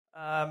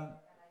Um,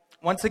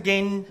 Once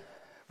again,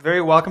 very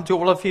welcome to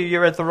all of you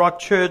here at the Rock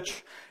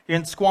Church here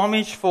in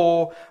Squamish.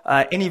 For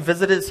any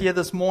visitors here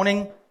this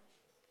morning,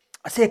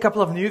 I see a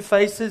couple of new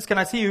faces. Can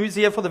I see who's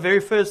here for the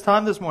very first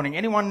time this morning?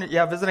 Anyone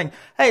visiting?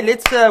 Hey,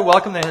 let's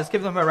welcome them. Let's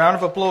give them a round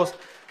of applause.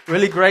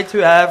 Really great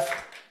to have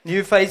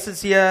new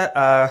faces here.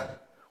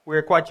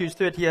 We're quite used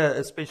to it here,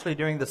 especially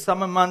during the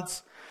summer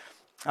months,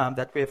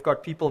 that we've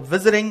got people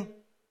visiting.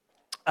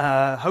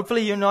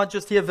 Hopefully you're not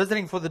just here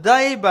visiting for the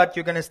day, but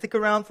you're going to stick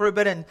around for a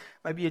bit, and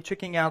maybe you're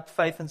checking out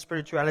faith and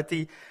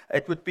spirituality.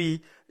 It would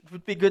be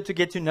good to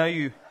get to know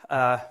you,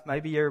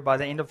 maybe here by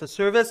the end of the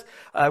service.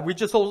 We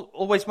just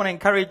always want to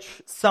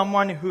encourage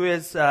someone who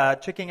is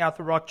checking out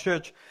the Rock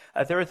Church.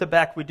 There at the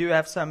back, we do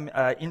have some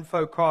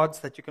info cards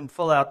that you can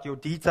fill out your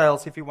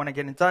details if you want to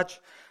get in touch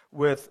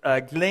with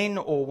Glenn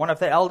or one of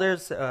the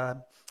elders.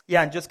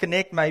 And just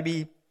connect.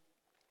 Maybe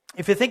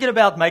if you're thinking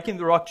about making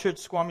the Rock Church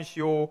Squamish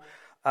your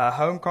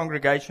home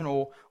congregation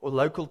or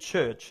local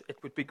church, it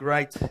would be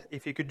great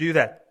if you could do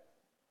that.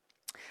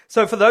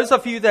 So for those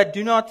of you that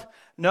do not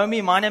know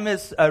me, my name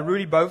is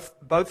Rudi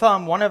Botha.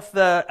 I'm one of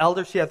the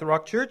elders here at the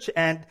Rock Church,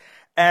 and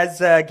as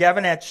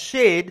Gavin had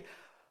shared,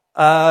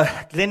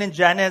 Glenn and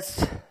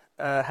Janice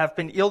have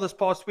been ill this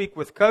past week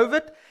with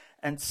COVID,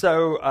 and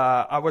so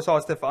I was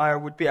asked if I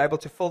would be able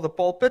to fill the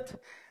pulpit,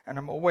 and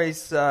I'm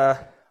always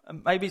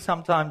maybe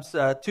sometimes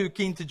too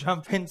keen to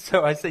jump in,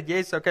 so I said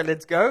yes, okay,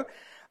 let's go.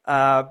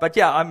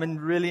 I'm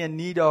really in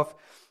need of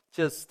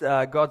just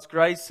God's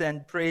grace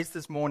and prayers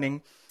this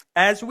morning,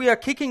 as we are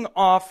kicking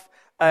off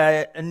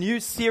a new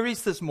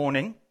series this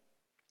morning.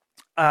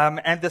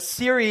 And the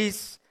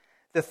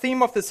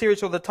theme of the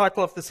series, or the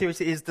title of the series,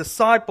 is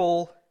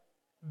Disciple,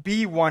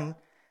 Be One,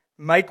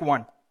 Make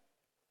One.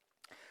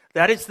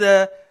 That is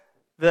the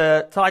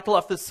title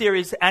of the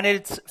series, and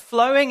it's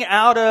flowing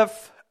out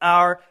of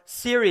our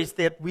series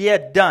that we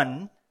had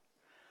done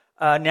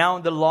now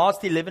in the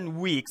last 11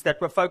 weeks,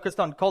 that were focused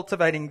on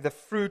cultivating the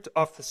fruit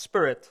of the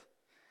Spirit.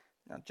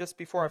 Now, just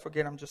before I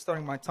forget, I'm just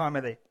starting my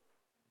timer there.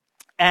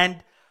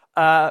 And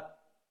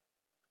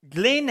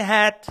Glenn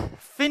had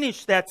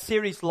finished that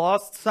series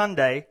last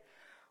Sunday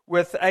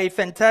with a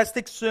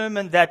fantastic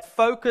sermon that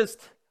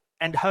focused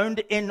and honed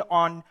in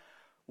on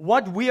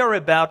what we are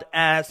about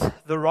as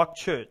the Rock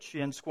Church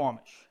here in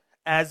Squamish,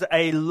 as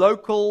a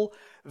local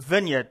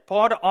vineyard,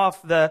 part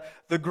of the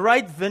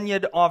great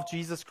vineyard of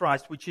Jesus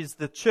Christ, which is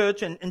the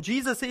church. And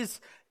Jesus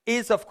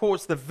is of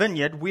course the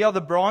vineyard. We are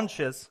the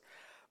branches.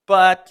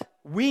 But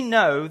we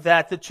know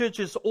that the church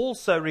is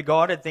also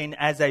regarded then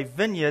as a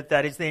vineyard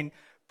that is then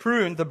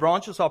pruned. The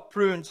branches are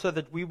pruned so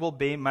that we will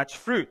bear much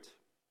fruit.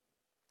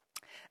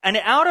 And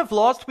out of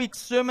last week's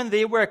sermon,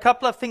 there were a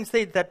couple of things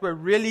there that were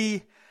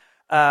really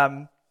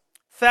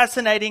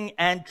fascinating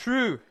and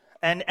true.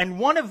 And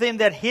one of them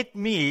that hit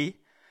me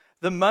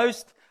the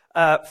most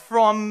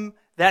from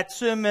that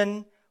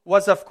sermon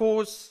was, of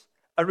course,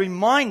 a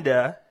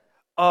reminder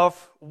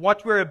of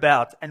what we're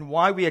about and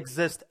why we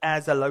exist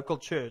as a local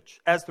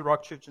church, as the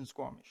Rock Church in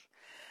Squamish.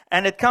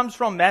 And it comes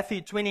from Matthew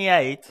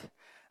 28,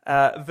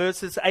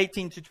 verses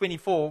 18 to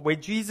 24, where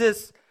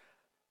Jesus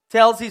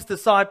tells his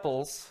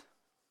disciples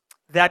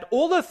that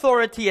all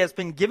authority has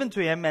been given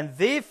to him, and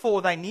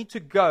therefore they need to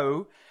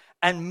go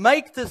and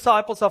make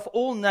disciples of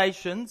all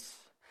nations,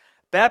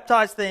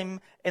 baptize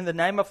them in the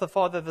name of the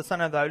Father, the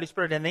Son, and the Holy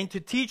Spirit, and then to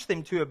teach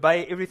them to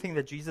obey everything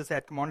that Jesus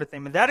had commanded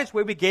them. And that is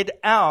where we get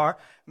our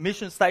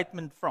mission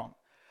statement from.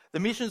 The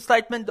mission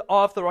statement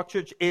of the Rock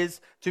Church is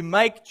to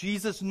make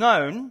Jesus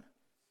known.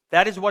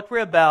 That is what we're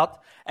about.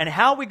 And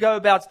how we go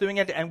about doing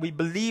it, and we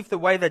believe the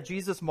way that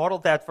Jesus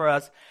modeled that for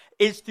us,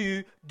 is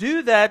to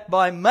do that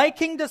by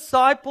making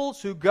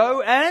disciples who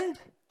go and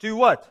do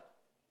what?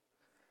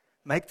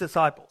 Make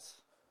disciples.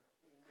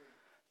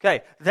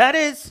 Okay, that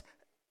is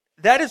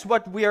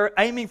what we are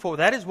aiming for.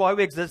 That is why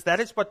we exist. That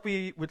is what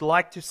we would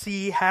like to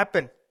see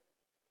happen.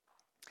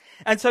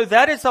 And so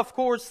that is, of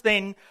course,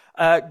 then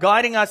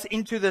guiding us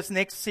into this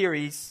next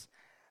series,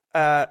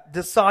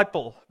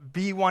 Disciple,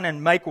 Be One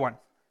and Make One.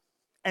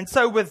 And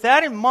so with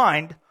that in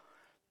mind,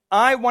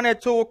 I want to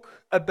talk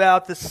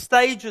about the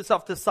stages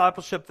of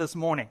discipleship this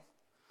morning.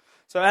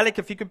 So Alec,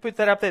 if you could put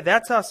that up there,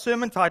 that's our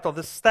sermon title,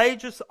 The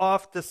Stages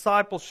of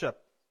Discipleship.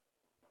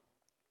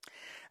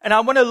 And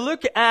I want to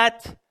look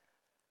at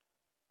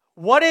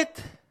what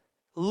it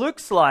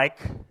looks like,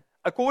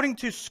 according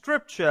to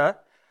Scripture,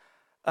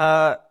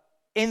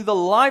 in the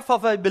life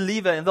of a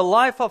believer, in the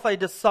life of a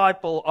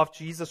disciple of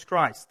Jesus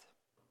Christ.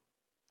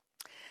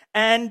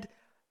 And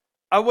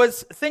I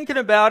was thinking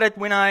about it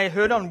when I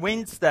heard on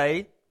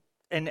Wednesday,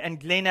 and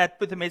Glenn had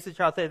put a message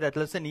out there that,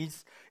 listen,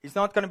 he's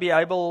not going to be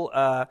able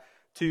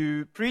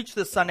to preach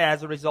this Sunday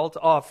as a result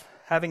of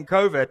having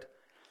COVID,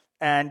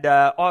 and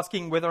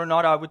asking whether or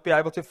not I would be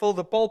able to fill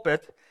the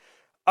pulpit.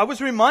 I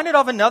was reminded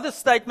of another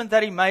statement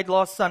that he made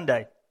last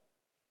Sunday.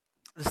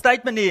 The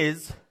statement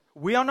is,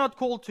 we are not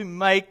called to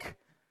make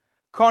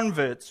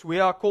converts. We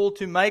are called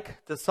to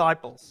make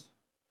disciples.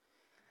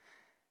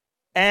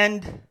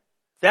 And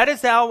that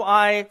is how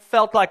I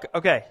felt like,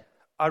 okay,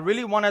 I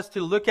really want us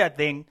to look at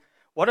then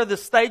What are the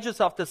stages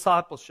of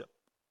discipleship?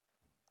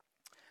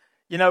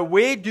 You know,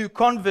 where do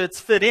converts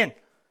fit in?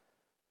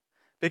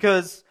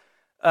 Because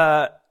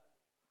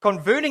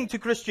converting to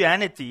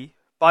Christianity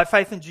by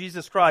faith in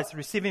Jesus Christ,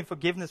 receiving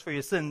forgiveness for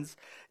your sins,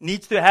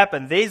 needs to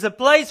happen. There's a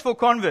place for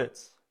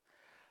converts.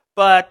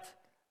 But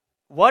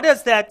what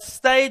does that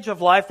stage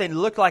of life then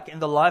look like in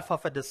the life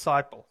of a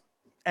disciple?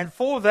 And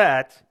for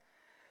that,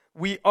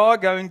 we are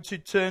going to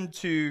turn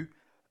to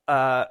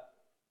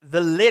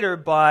the letter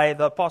by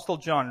the Apostle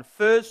John,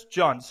 1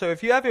 John. So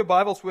if you have your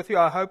Bibles with you,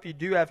 I hope you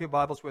do have your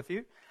Bibles with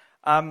you.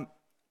 And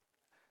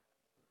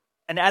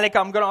Alec,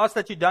 I'm going to ask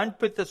that you don't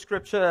put the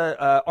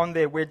scripture on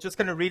there. We're just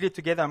going to read it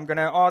together. I'm going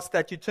to ask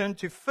that you turn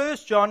to 1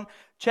 John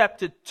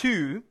chapter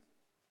 2.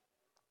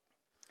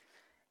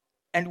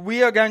 And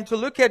we are going to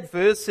look at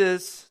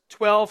verses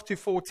 12 to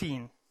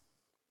 14.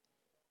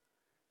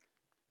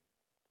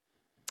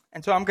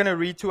 And so I'm going to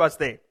read to us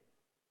there.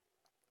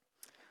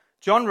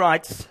 John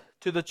writes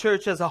to the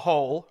church as a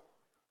whole,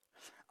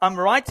 I'm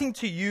writing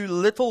to you,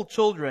 little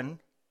children,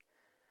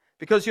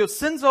 because your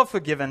sins are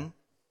forgiven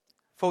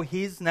for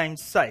his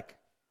name's sake.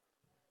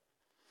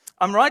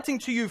 I'm writing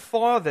to you,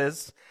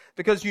 fathers,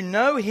 because you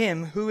know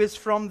him who is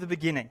from the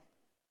beginning.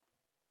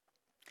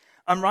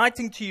 I'm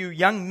writing to you,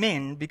 young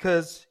men,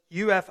 because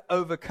you have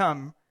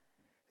overcome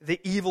the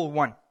evil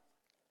one.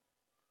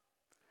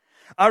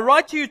 I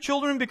write to you,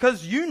 children,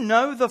 because you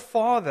know the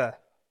Father.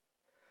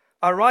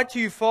 I write to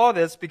you,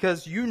 fathers,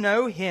 because you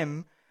know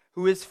him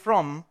who is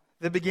from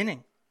the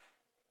beginning.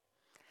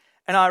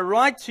 And I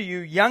write to you,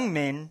 young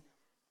men,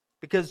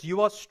 because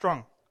you are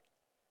strong,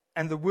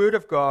 and the word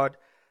of God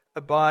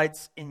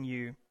abides in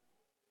you,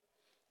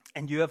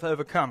 and you have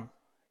overcome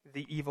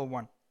the evil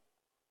one.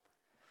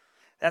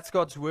 That's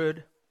God's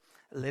word.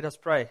 Let us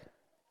pray.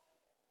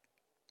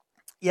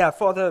 Yeah,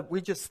 Father,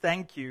 we just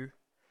thank you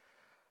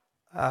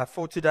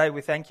for today.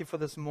 We thank you for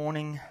this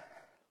morning,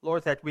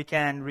 Lord, that we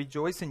can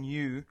rejoice in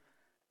you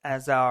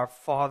as our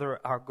Father,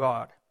 our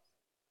God.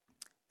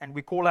 And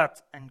we call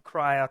out and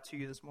cry out to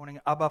you this morning,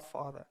 Abba,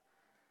 Father.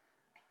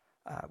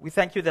 We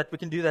thank you that we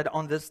can do that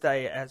on this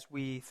day as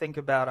we think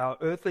about our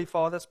earthly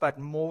fathers, but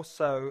more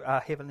so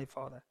our Heavenly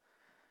Father.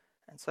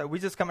 And so we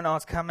just come and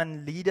ask, come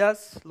and lead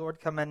us.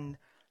 Lord, come and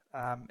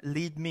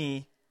lead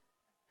me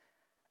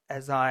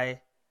as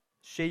I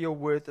share your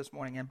word this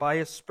morning. And by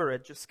your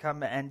Spirit, just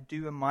come and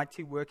do a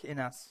mighty work in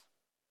us.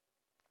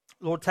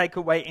 Lord, take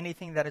away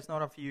anything that is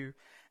not of you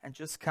and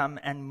just come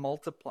and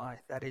multiply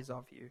that is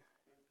of you.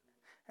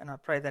 And I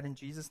pray that in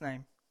Jesus'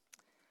 name.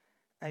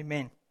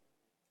 Amen.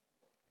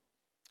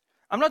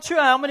 I'm not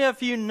sure how many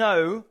of you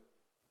know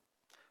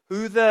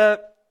who the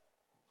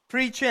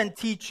preacher and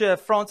teacher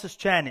Francis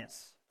Chan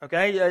is.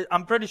 Okay,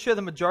 I'm pretty sure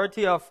the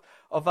majority of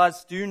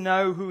us do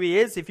know who he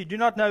is. If you do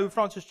not know who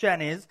Francis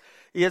Chan is,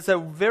 he is a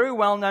very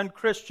well-known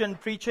Christian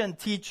preacher and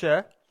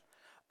teacher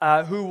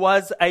who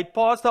was a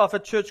pastor of a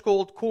church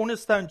called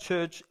Cornerstone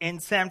Church in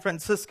San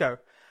Francisco.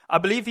 I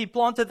believe he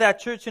planted that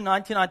church in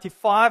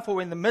 1995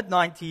 or in the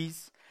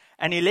mid-90s,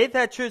 and he led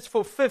that church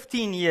for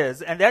 15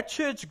 years. And that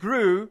church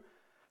grew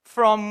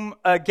from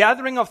a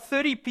gathering of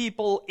 30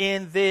 people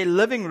in their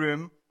living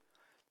room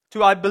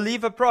to, I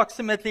believe,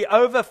 approximately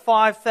over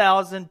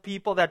 5,000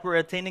 people that were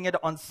attending it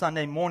on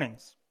Sunday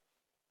mornings.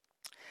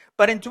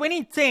 But in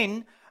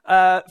 2010,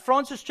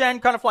 Francis Chan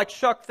kind of like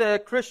shocked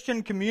the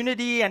Christian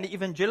community and the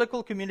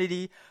evangelical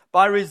community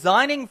by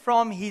resigning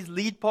from his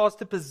lead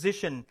pastor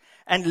position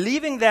and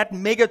leaving that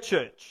mega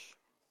church.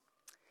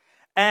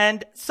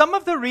 And some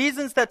of the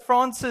reasons that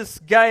Francis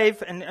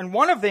gave, and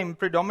one of them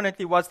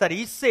predominantly was that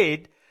he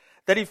said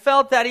that he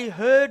felt that he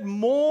heard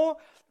more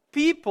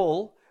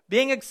people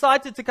being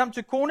excited to come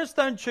to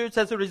Cornerstone Church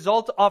as a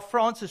result of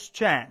Francis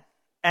Chan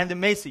and the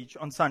message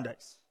on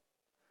Sundays.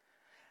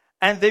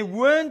 And there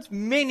weren't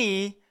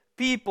many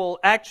people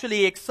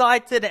actually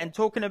excited and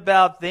talking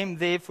about them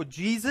there for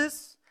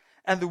Jesus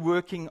and the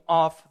working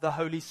of the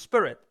Holy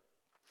Spirit.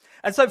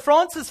 And so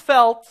Francis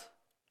felt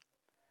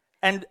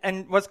and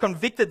was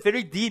convicted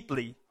very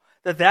deeply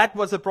that that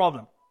was a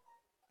problem.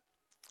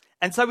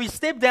 And so he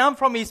stepped down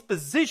from his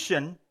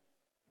position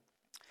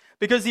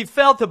because he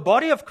felt the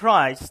body of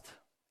Christ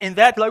in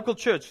that local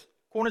church,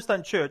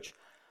 Cornerstone Church,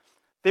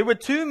 there were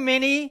too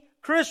many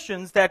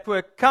Christians that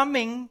were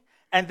coming,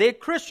 and their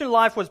Christian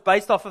life was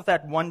based off of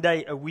that one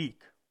day a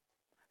week.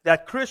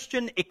 That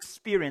Christian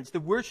experience, the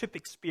worship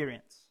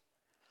experience.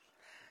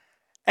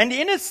 And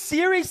in a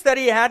series that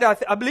he had,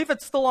 I believe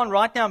it's still on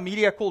right now,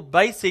 media, called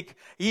Basic,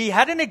 he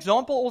had an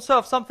example also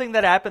of something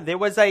that happened. There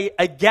was a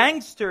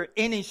gangster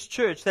in his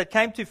church that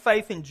came to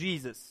faith in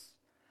Jesus.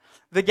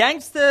 The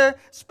gangster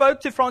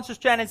spoke to Francis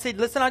Chan and said,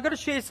 listen, I've got to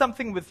share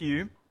something with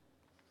you.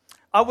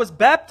 I was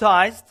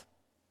baptized.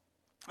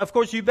 Of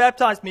course, you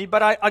baptized me,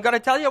 but I got to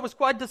tell you, I was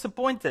quite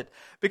disappointed.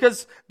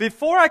 Because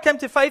before I came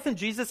to faith in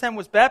Jesus and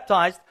was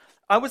baptized,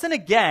 I was in a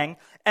gang.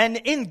 And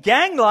in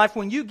gang life,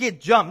 when you get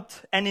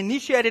jumped and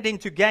initiated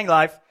into gang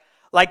life,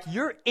 like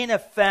you're in a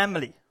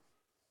family.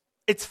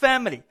 It's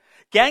family.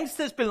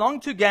 Gangsters belong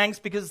to gangs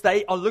because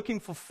they are looking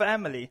for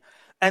family.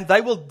 And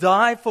they will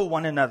die for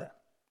one another.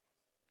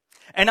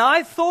 And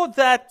I thought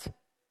that,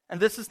 and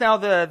this is now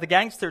the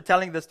gangster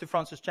telling this to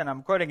Francis Chan,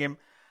 I'm quoting him.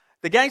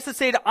 The gangster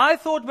said, I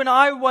thought when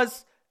I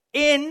was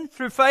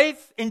through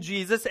faith in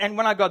Jesus, and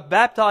when I got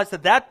baptized,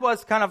 that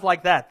was kind of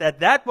like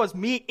that was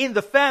me in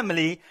the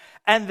family,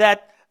 and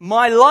that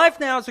my life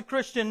now as a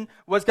Christian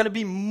was going to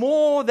be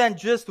more than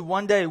just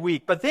one day a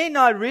week. But then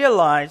I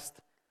realized,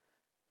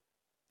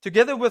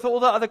 together with all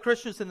the other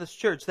Christians in this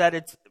church, that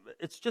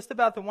it's just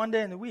about the one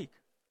day in the week.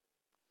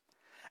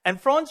 And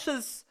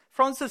Francis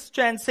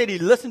Chan said he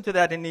listened to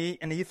that and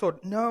he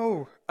thought,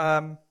 no,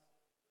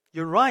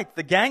 you're right.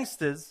 The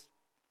gangsters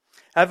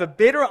have a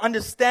better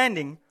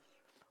understanding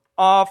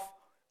of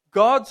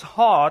God's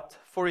heart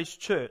for His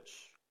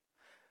church.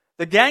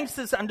 The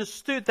gangsters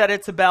understood that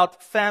it's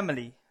about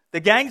family. The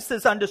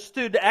gangsters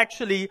understood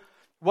actually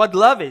what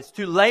love is,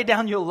 to lay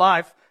down your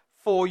life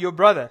for your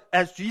brother,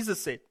 as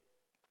Jesus said.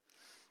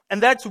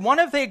 And that's one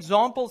of the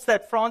examples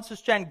that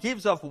Francis Chan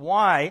gives of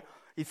why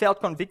he felt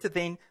convicted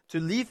then to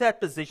leave that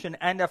position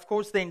and, of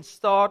course, then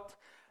start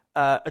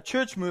a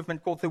church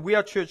movement called the We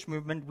Are Church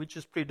movement, which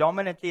is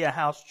predominantly a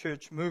house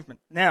church movement.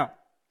 Now,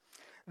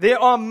 there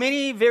are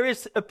many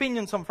various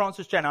opinions on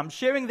Francis Chan. I'm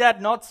sharing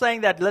that, not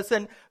saying that,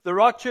 listen, the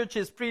Rock Church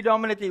is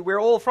predominantly, we're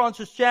all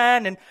Francis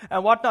Chan and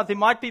whatnot. There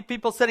might be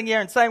people sitting here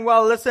and saying,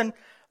 well, listen,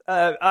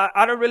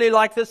 I don't really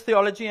like this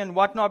theology and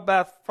whatnot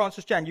about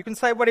Francis Chan. You can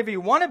say whatever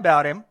you want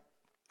about him.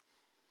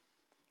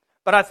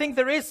 But I think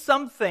there is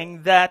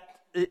something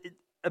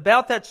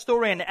about that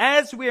story. And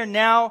as we are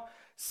now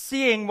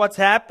seeing what's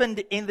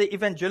happened in the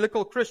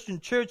evangelical Christian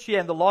church here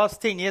in the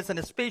last 10 years, and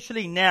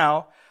especially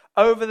now,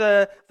 over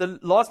the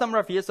last number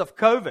of years of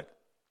COVID,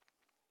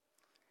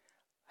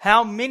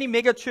 how many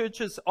mega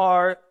churches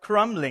are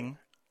crumbling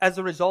as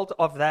a result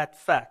of that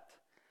fact.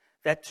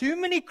 That too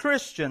many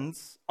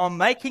Christians are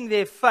making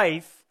their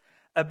faith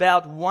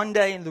about one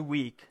day in the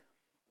week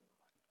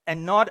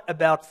and not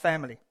about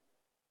family.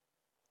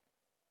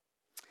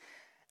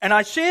 And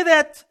I share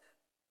that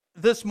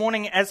this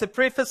morning as a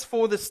preface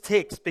for this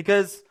text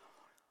because,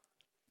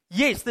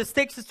 yes, this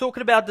text is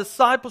talking about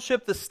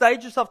discipleship, the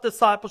stages of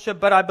discipleship,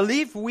 but I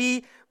believe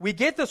we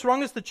get this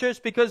wrong as the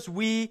church because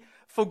we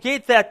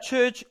forget that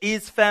church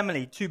is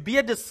family. To be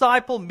a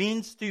disciple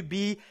means to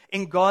be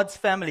in God's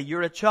family.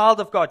 You're a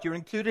child of God. You're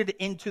included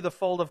into the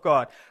fold of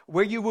God.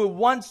 Where you were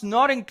once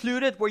not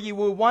included, where you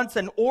were once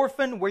an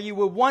orphan, where you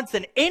were once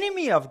an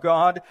enemy of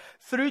God,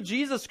 through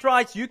Jesus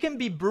Christ, you can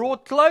be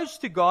brought close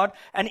to God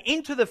and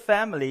into the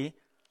family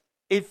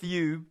if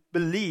you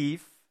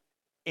believe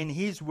in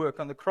His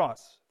work on the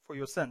cross for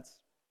your sins.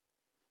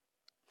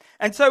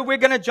 And so we're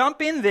going to jump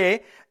in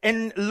there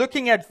in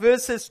looking at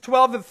verses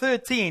 12 and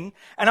 13.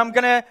 And I'm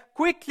going to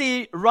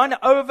quickly run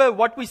over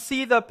what we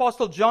see the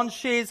Apostle John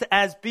shares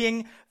as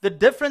being the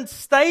different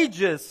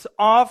stages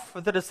of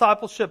the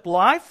discipleship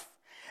life.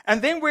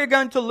 And then we're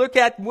going to look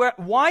at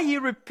why he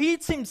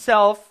repeats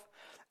himself,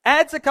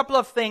 adds a couple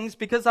of things,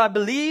 because I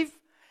believe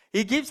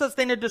he gives us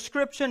then a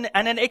description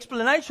and an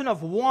explanation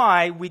of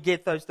why we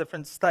get those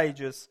different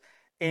stages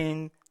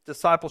in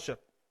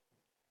discipleship.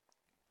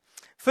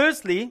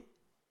 Firstly,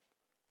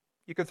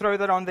 you can throw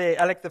that on there,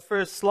 Alec, the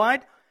first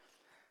slide.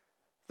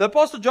 The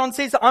Apostle John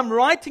says, I'm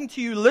writing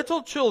to you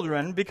little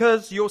children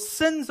because your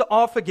sins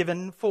are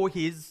forgiven for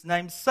His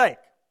name's sake.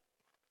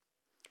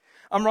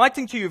 I'm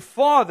writing to you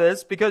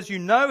fathers because you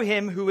know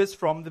Him who is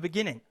from the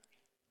beginning.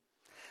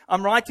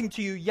 I'm writing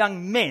to you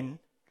young men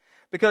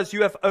because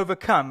you have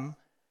overcome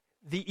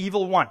the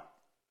evil one.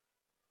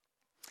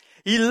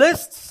 He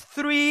lists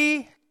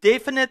 3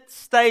 definite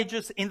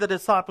stages in the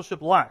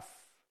discipleship life.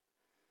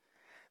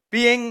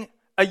 Being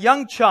a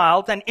young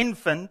child, an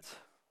infant.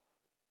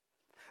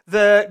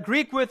 The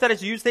Greek word that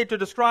is used there to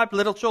describe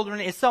little children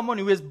is someone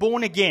who is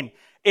born again.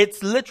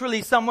 It's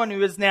literally someone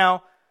who has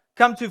now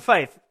come to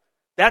faith.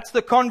 That's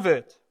the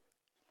convert.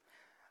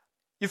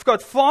 You've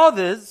got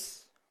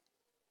fathers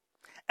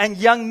and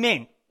young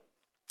men.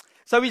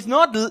 So he's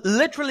not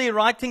literally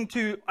writing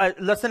to,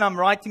 listen, I'm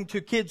writing to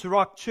Kids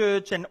Rock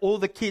Church and all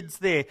the kids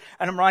there.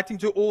 And I'm writing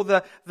to all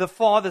the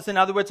fathers. In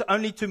other words,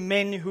 only to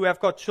men who have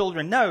got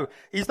children. No,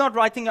 he's not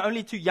writing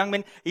only to young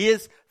men. He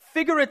is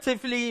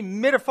figuratively,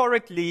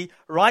 metaphorically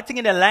writing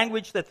in a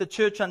language that the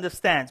church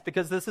understands.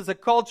 Because this is a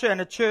culture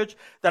and a church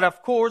that,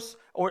 of course,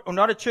 or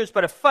not a church,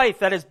 but a faith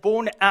that is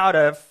born out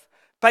of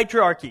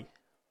patriarchy.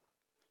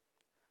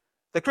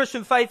 The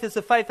Christian faith is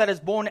a faith that is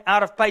born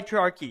out of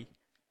patriarchy.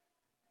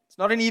 It's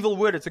not an evil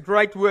word, it's a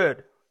great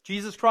word.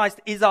 Jesus Christ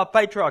is our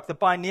patriarch, the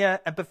pioneer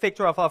and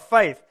perfecter of our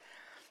faith.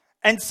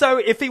 And so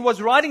if he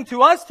was writing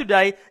to us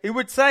today, he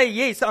would say,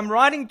 yes, I'm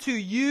writing to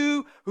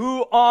you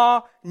who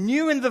are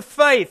new in the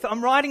faith.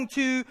 I'm writing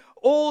to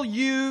all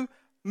you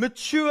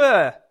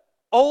mature,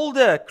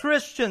 older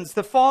Christians,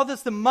 the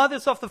fathers, the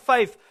mothers of the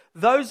faith,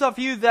 those of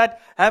you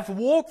that have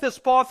walked this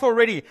path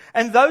already,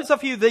 and those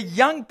of you, the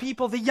young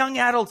people, the young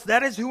adults,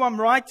 that is who I'm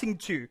writing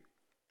to.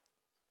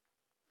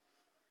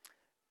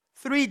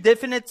 3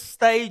 definite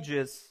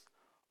stages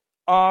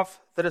of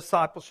the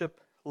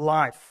discipleship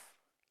life.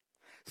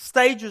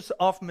 Stages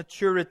of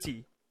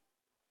maturity.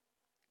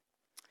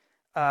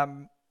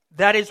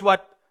 That is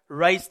what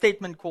Ray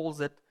Stedman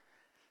calls it.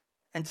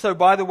 And so,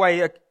 by the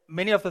way,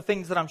 many of the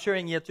things that I'm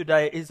sharing here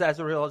today is as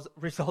a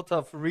result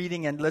of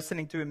reading and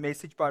listening to a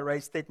message by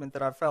Ray Stedman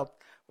that I felt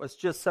was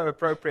just so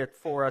appropriate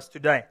for us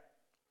today.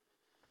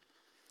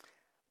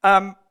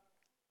 And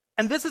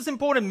this is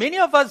important. Many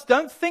of us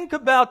don't think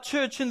about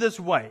church in this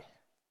way.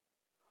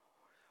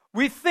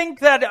 We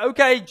think that,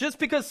 okay, just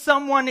because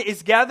someone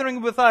is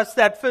gathering with us,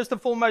 that first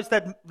and foremost,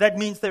 that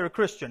means they're a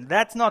Christian.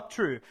 That's not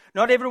true.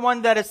 Not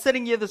everyone that is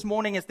sitting here this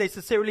morning is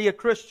necessarily a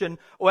Christian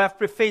or have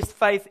professed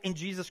faith in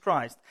Jesus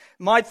Christ.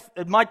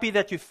 It might be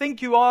that you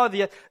think you are,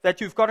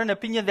 that you've got an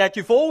opinion that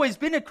you've always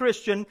been a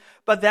Christian,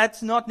 but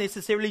that's not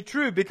necessarily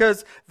true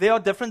because there are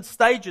different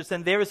stages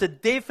and there is a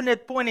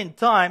definite point in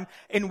time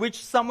in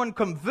which someone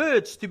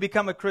converts to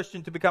become a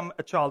Christian, to become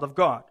a child of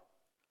God.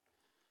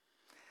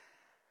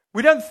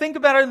 We don't think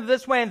about it in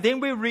this way, and then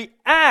we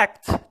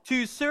react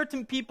to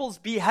certain people's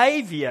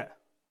behavior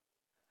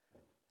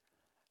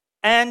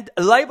and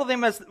label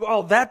them as,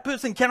 well, that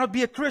person cannot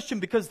be a Christian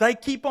because they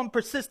keep on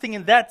persisting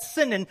in that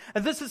sin, and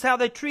this is how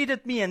they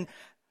treated me.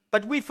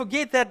 But we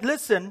forget that,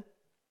 listen,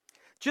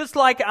 just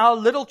like our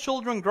little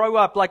children grow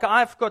up, like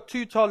I've got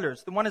 2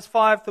 toddlers. The one is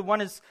 5, the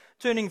one is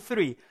turning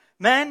 3.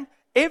 Man,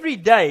 every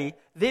day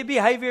their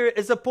behavior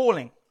is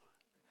appalling.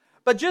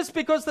 But just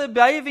because they're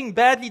behaving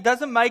badly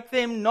doesn't make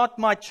them not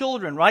my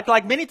children, right?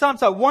 Like many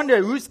times I wonder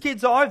whose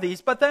kids are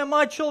these, but they're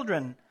my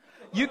children.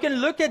 You can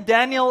look at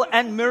Daniel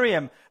and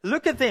Miriam.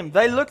 Look at them.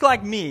 They look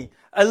like me.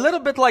 A little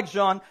bit like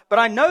Jean, but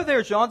I know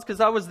they're Jean's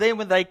because I was there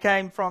when they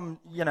came from,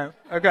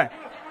 okay.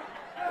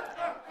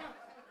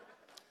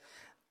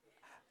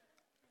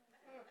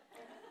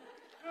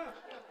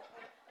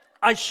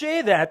 I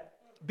share that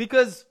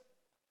because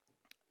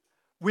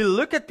we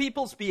look at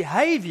people's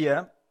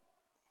behavior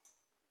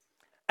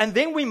and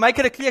then we make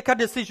it a clear-cut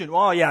decision.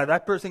 Oh, yeah,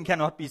 that person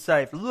cannot be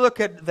saved. Look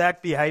at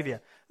that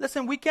behavior.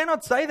 Listen, we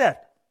cannot say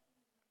that.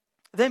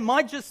 They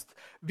might just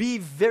be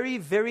very,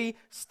 very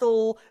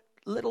still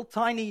little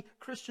tiny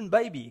Christian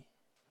baby.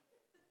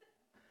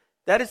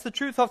 That is the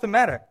truth of the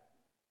matter.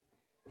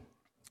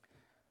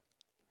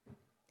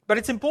 But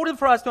it's important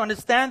for us to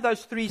understand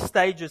those 3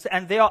 stages.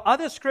 And there are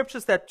other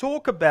scriptures that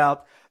talk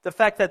about the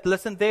fact that,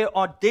 listen, there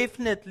are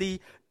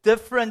definitely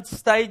different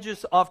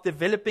stages of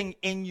developing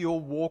in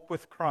your walk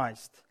with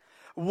Christ.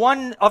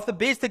 One of the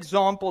best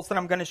examples that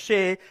I'm going to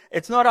share,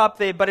 it's not up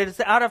there, but it is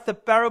out of the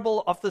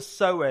parable of the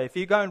sower. If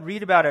you go and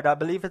read about it, I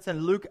believe it's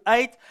in Luke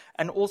 8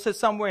 and also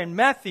somewhere in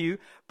Matthew.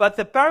 But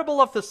the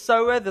parable of the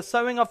sower, the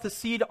sowing of the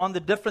seed on the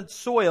different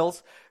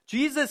soils,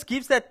 Jesus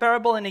gives that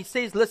parable and he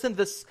says, listen,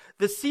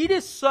 the seed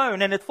is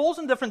sown and it falls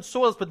on different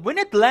soils, but when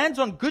it lands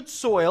on good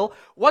soil,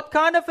 what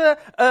kind of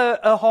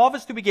a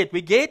harvest do we get?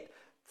 We get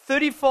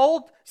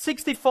 30-fold,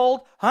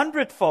 60-fold,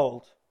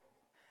 100-fold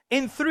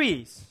in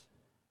threes.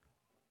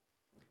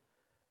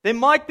 There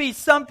might be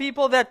some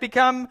people that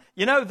become,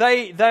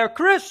 they are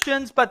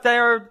Christians, but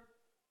they're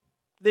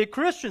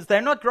Christians.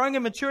 They're not growing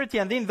in maturity.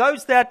 And then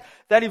those that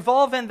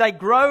evolve and they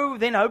grow,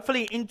 then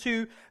hopefully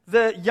into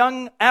the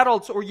young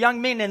adults or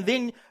young men. And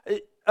then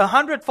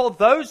 100-fold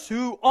those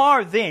who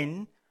are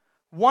then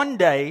one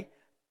day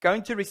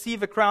going to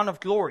receive a crown of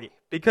glory.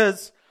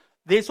 Because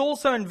there's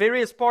also in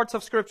various parts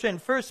of Scripture, in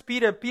 1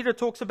 Peter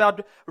talks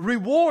about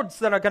rewards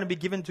that are going to be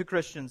given to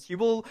Christians.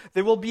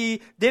 There will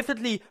be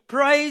definitely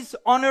praise,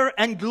 honor,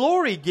 and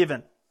glory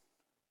given.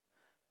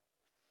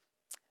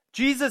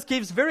 Jesus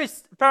gives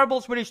various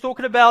parables where he's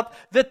talking about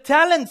the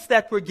talents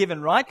that were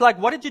given, right? Like,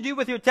 what did you do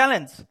with your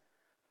talents?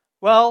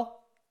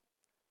 Well,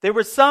 there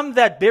were some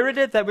that buried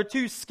it, that were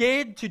too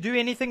scared to do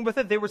anything with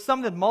it. There were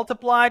some that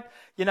multiplied,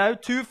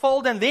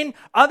 2-fold, and then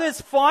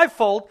others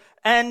 5-fold,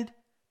 and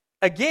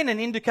again, an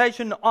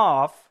indication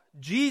of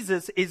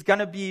Jesus is going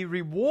to be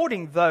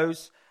rewarding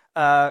those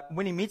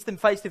when he meets them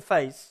face to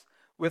face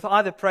with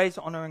either praise,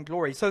 honor, and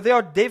glory. So there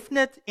are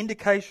definite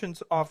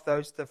indications of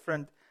those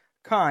different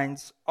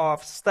kinds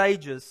of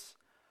stages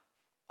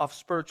of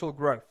spiritual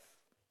growth.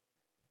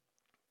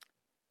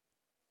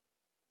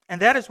 And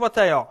that is what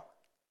they are.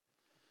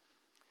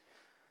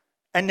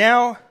 And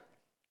now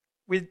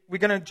we're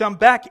going to jump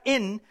back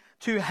in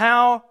to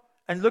how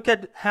and look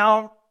at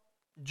how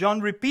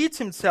John repeats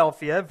himself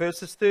here,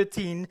 verses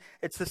 13.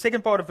 It's the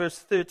second part of verse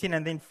 13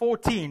 and then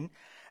 14.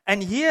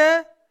 And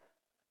here,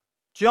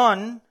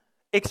 John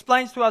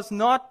explains to us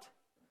not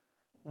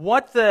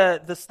what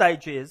the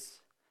stage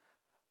is,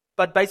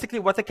 but basically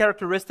what the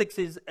characteristics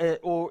is,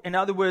 or in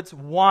other words,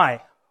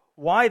 why.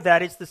 Why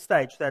that is the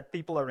stage that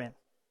people are in.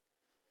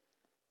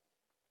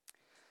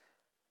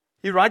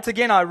 He writes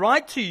again, I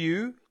write to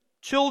you,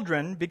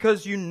 children,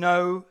 because you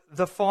know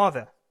the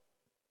Father.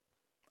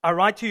 I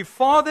write to you,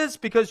 fathers,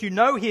 because you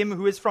know him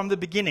who is from the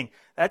beginning.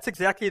 That's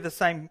exactly the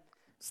same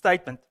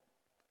statement.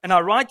 And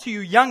I write to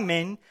you, young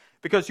men,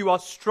 because you are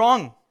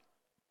strong,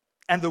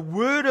 and the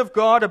word of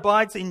God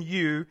abides in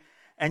you,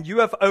 and you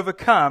have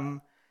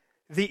overcome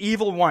the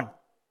evil one.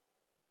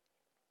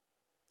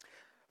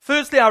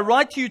 Firstly, I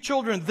write to you,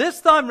 children.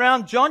 This time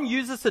round, John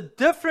uses a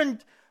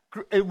different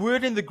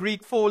word in the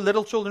Greek for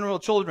little children or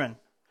children.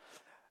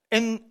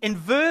 In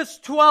verse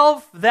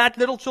 12, that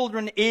little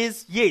children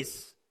is,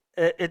 yes,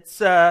 it's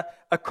a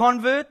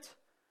convert,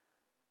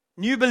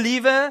 new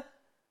believer,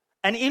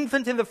 an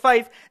infant in the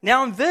faith.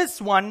 Now in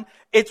this one,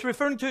 it's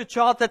referring to a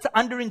child that's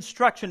under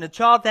instruction, a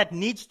child that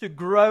needs to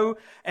grow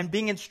and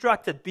being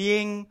instructed,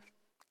 being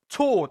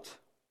taught.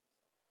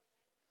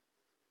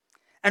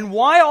 And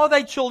why are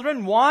they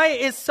children? Why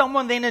is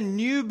someone then a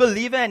new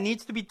believer and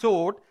needs to be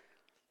taught?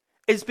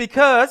 It's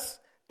because,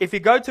 if you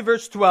go to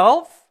verse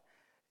 12,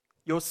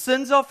 your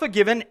sins are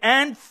forgiven,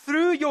 and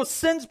through your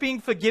sins being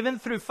forgiven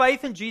through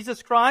faith in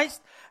Jesus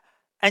Christ,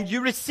 and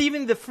you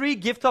receiving the free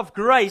gift of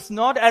grace,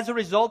 not as a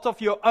result of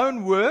your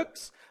own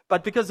works,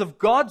 but because of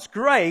God's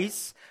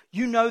grace,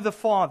 you know the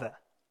Father.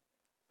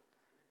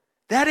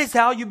 That is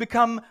how you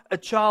become a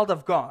child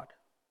of God.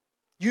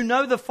 You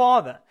know the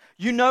Father.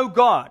 You know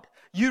God.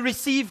 You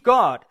receive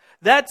God.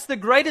 That's the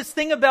greatest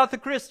thing about the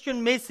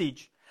Christian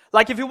message.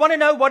 Like if you want to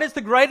know what is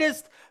the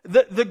greatest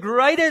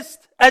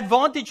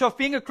advantage of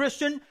being a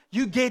Christian,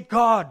 you get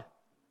God.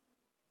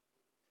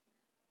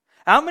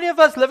 How many of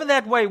us live in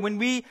that way when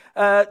we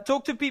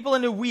talk to people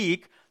in a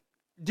week,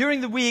 during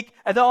the week,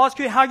 and they ask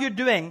you how you're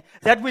doing,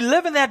 that we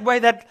live in that way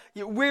that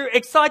we're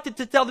excited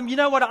to tell them, you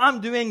know what,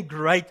 I'm doing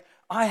great.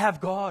 I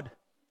have God.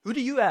 Who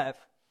do you have?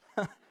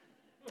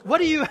 What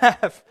do you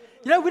have?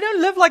 You know, we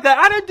don't live like that.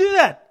 I don't do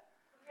that.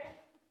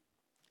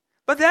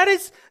 But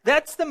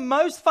that's the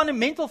most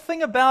fundamental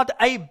thing about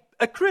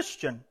a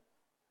Christian.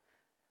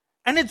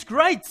 And it's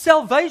great.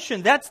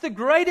 Salvation, that's the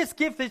greatest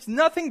gift. There's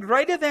nothing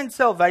greater than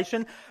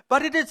salvation,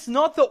 but it is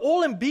not the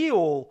all and be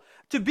all.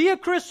 To be a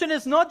Christian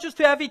is not just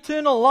to have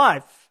eternal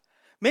life.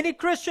 Many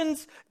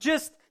Christians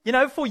just,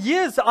 for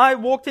years I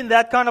walked in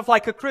that kind of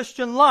like a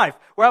Christian life,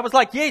 where I was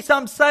like, yes,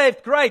 I'm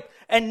saved, great.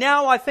 And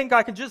now I think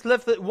I can just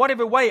live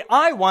whatever way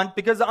I want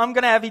because I'm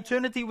going to have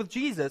eternity with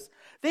Jesus.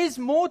 There's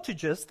more to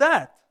just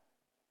that.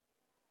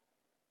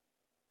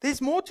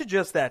 There's more to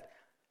just that.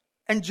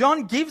 And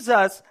John gives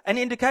us an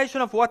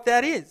indication of what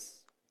that is.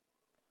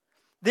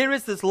 There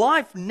is this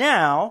life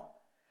now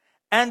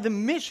and the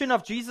mission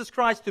of Jesus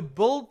Christ to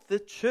build the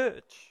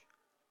church.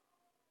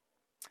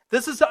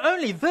 This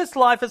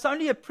life is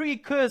only a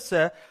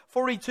precursor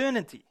for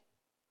eternity.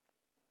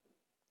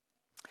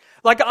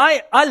 Like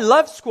I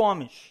love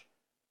Squamish.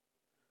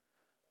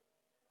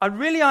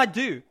 I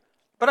do.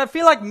 But I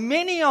feel like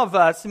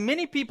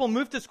many people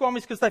move to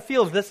Squamish because they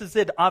feel this is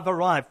it, I've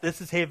arrived,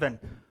 this is heaven.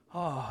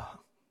 Oh,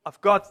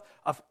 I've got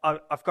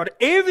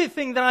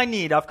everything that I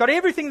need. I've got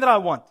everything that I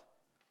want.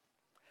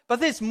 But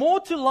there's more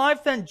to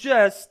life than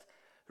just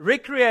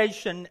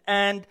recreation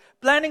and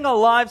planning our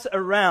lives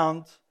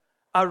around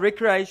our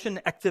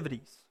recreation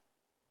activities.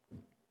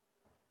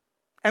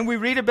 And we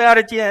read about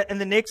it here in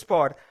the next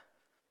part.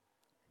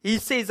 He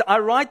says, I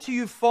write to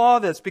you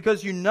fathers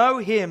because you know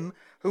him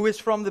who is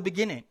from the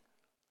beginning.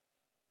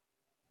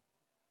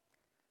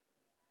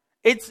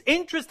 It's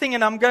interesting,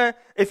 and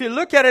if you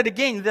look at it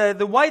again,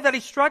 the way that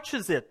he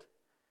structures it,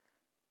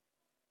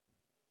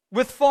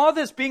 with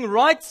fathers being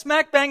right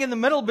smack bang in the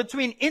middle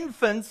between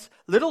infants,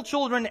 little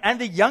children, and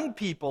the young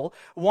people.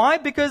 Why?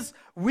 Because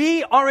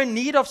we are in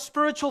need of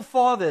spiritual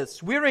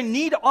fathers. We're in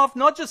need of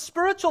not just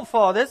spiritual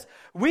fathers,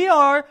 we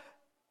are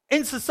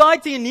in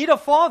society in need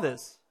of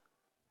fathers.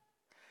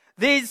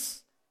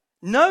 There's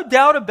no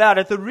doubt about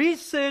it. The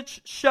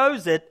research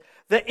shows it.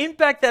 The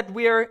impact that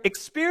we're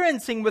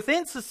experiencing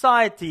within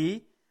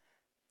society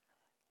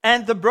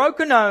and the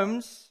broken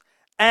homes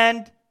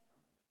and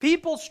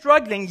people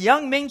struggling,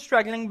 young men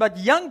struggling, but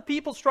young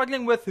people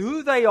struggling with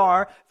who they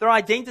are, their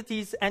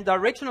identities and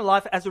direction of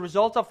life as a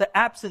result of the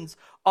absence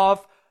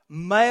of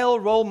male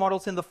role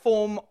models in the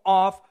form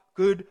of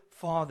good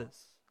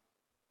fathers.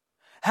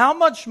 How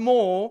much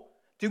more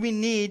do we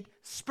need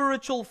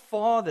spiritual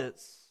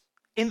fathers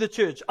in the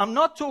church? I'm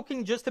not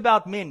talking just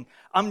about men.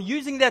 I'm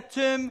using that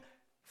term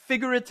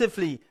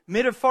figuratively,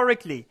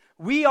 metaphorically.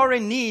 We are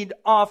in need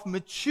of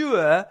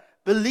mature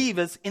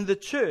believers in the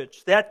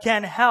church that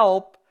can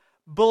help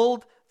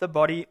build the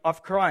body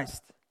of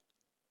Christ.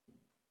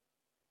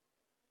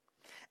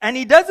 And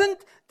he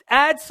doesn't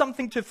add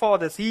something to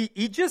fathers. He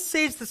just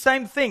says the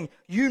same thing.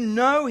 You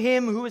know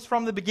him who is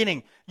from the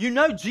beginning. You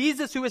know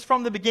Jesus who is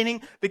from the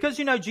beginning. Because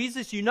you know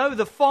Jesus, you know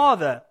the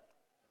Father.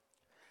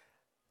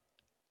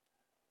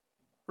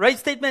 Ray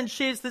Stedman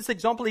shares this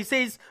example. He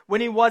says when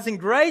he was in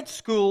grade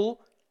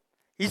school,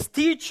 his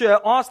teacher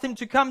asked him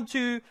to come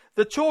to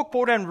the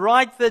chalkboard and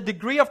write the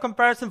degree of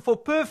comparison for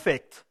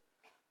perfect.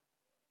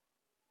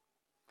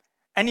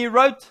 And he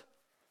wrote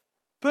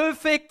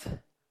perfect,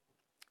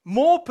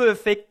 more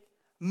perfect,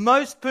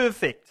 most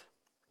perfect.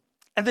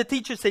 And the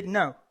teacher said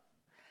no.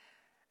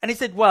 And he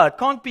said, well, it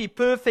can't be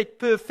perfect,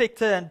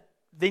 perfecter, and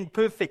then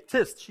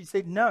perfectist. She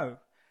said, no,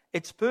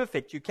 it's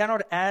perfect. You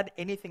cannot add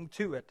anything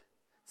to it.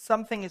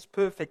 Something is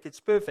perfect. It's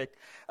perfect.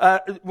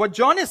 What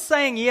John is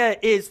saying here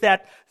is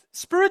that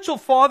spiritual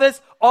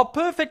fathers are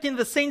perfect in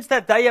the sense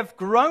that they have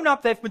grown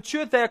up, they've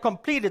matured, they are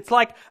complete. It's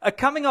like a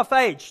coming of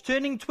age,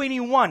 turning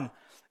 21.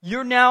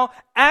 You're now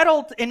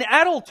adult. In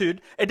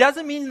adulthood, it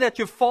doesn't mean that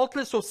you're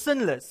faultless or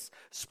sinless.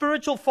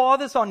 Spiritual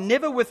fathers are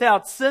never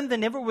without sin, they're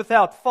never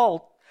without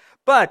fault.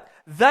 But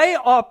they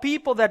are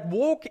people that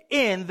walk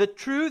in the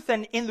truth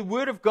and in the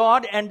Word of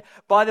God and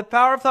by the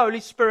power of the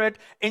Holy Spirit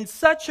in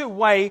such a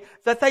way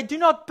that they do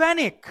not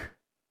panic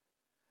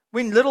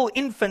when little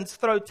infants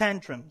throw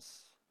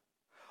tantrums.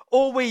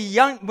 Or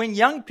when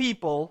young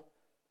people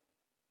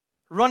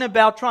run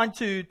about trying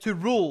to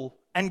rule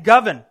and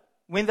govern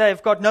when they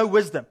have got no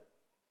wisdom.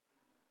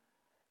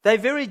 They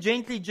very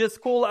gently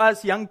just call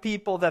us young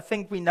people that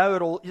think we know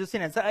it all just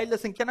in and say, hey,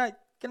 listen, can I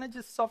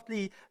just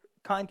softly,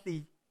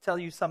 kindly tell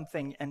you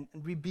something and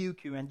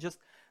rebuke you and just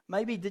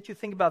maybe did you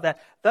think about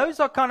that? Those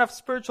are kind of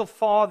spiritual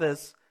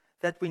fathers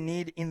that we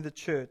need in the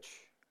church.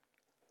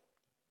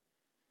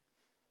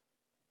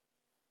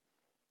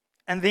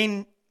 And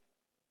then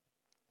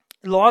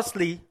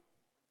lastly,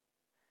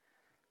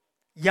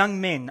 young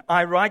men.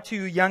 I write to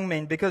you, young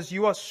men, because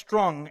you are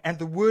strong and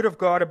the word of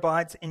God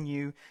abides in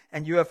you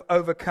and you have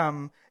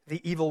overcome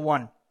the evil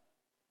one.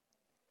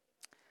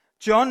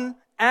 John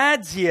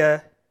adds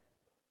here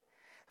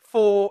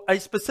for a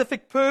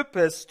specific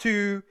purpose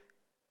to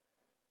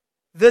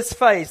this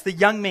phase, the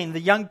young men,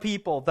 the young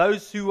people,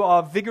 those who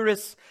are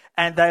vigorous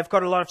and they've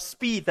got a lot of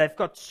speed, they've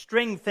got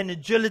strength and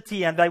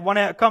agility and they want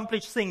to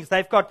accomplish things,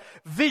 they've got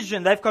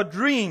vision, they've got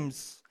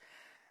dreams.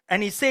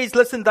 And he says,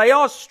 listen, they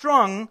are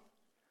strong,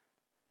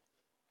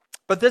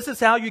 but this is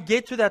how you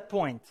get to that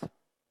point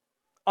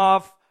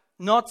of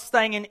not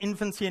staying in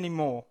infancy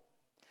anymore.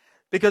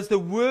 Because the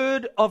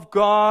Word of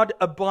God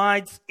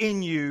abides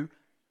in you.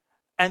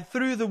 And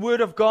through the Word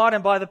of God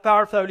and by the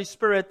power of the Holy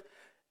Spirit,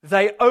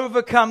 they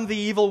overcome the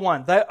evil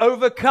one. They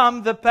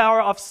overcome the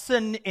power of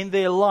sin in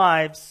their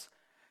lives.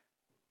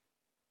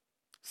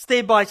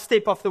 Step by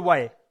step of the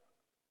way.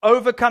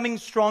 Overcoming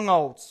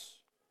strongholds.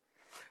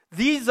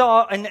 These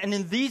are, and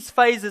in these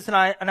phases, and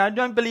I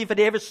don't believe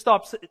it ever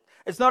stops.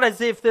 It's not as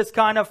if this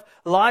kind of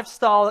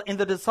lifestyle in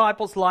the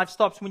disciples' life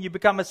stops when you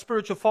become a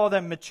spiritual father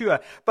and mature.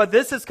 But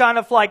this is kind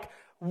of like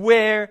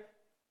where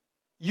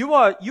you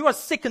are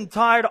sick and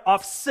tired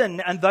of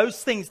sin and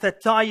those things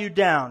that tie you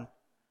down.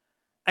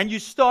 And you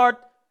start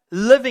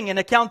living in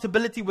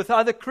accountability with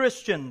other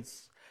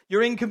Christians.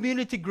 You're in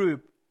community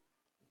group.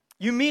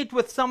 You meet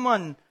with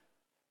someone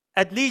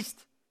at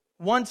least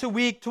once a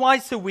week,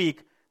 twice a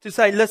week to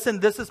say,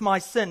 listen, this is my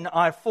sin.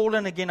 I've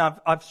fallen again.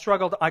 I've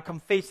struggled. I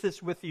confess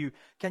this with you.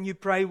 Can you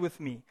pray with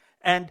me?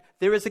 And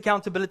there is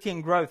accountability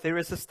and growth. There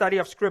is a study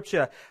of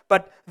Scripture.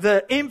 But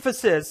the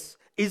emphasis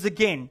is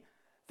again,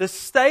 the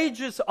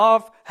stages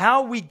of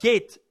how we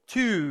get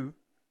to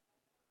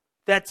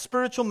that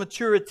spiritual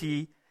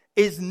maturity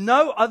is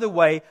no other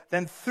way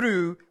than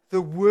through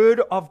the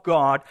Word of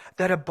God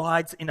that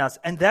abides in us.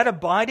 And that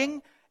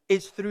abiding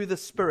is through the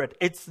Spirit.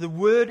 It's the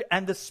Word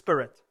and the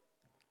Spirit.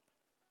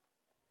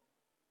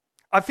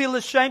 I feel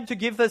ashamed to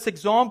give this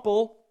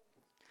example.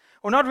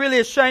 Or not really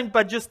ashamed,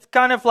 but just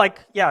kind of like,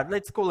 yeah,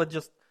 let's call it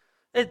just,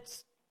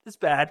 it's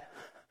bad.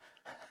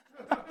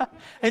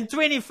 In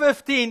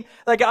 2015,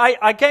 like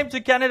I came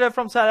to Canada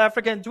from South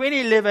Africa in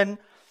 2011,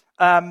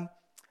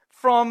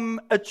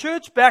 from a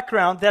church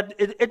background that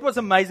it was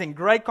amazing.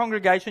 Great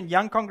congregation,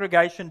 young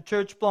congregation,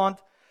 church plant.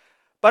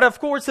 But of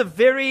course, a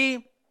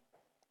very,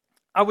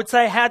 I would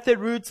say, had their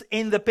roots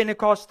in the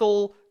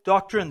Pentecostal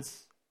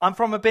doctrines. I'm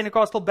from a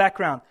Pentecostal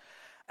background.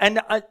 And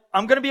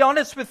I'm going to be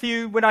honest with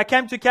you, when I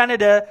came to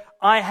Canada,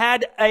 I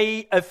had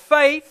a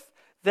faith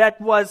that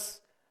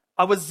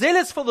I was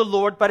zealous for the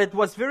Lord, but it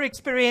was very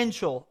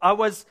experiential.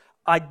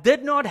 I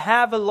did not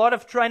have a lot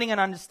of training and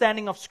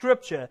understanding of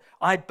Scripture.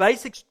 I had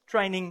basic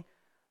training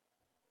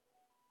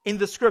in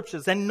the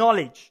Scriptures and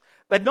knowledge.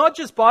 But not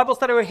just Bible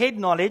study or head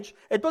knowledge.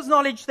 It was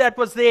knowledge that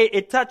was there.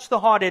 It touched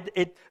the heart.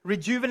 It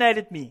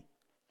rejuvenated me.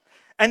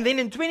 And then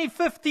in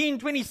 2015,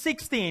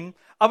 2016,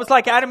 I was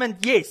like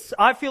adamant, yes,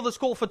 I feel this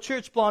call for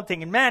church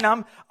planting. And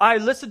man, I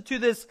listened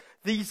to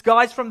these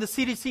guys from the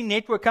CDC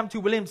network come to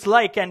Williams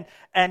Lake and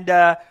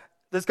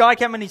this guy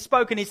came and he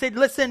spoke and he said,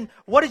 listen,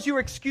 what is your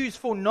excuse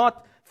for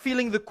not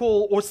feeling the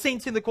call or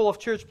sensing the call of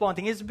church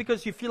planting? Is it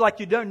because you feel like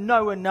you don't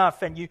know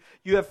enough and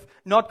you have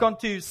not gone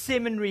to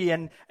seminary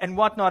and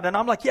whatnot? And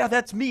I'm like, yeah,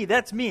 that's me.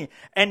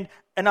 And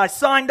I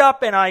signed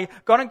up and I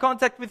got in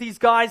contact with these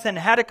guys and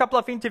had a couple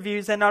of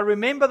interviews. And I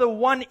remember the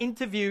one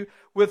interview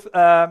with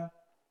Ron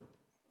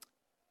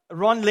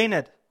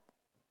Leonard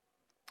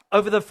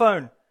over the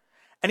phone.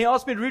 And he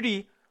asked me,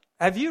 Rudi,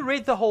 have you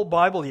read the whole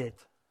Bible yet?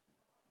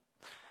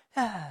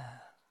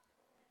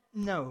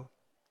 No,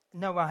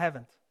 I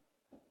haven't.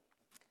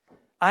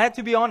 I had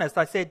to be honest.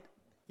 I said,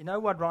 you know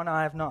what, Ron,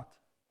 I have not.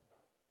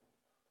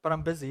 But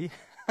I'm busy.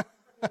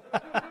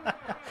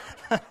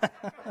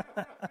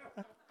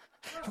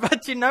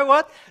 But you know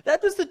what?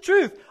 That was the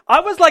truth.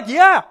 I was like,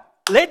 yeah,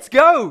 let's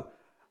go.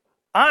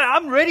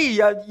 I'm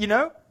ready,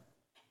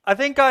 I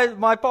think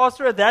my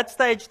pastor at that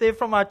stage there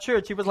from our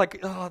church, he was like,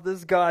 oh,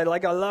 this guy,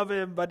 like I love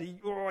him, but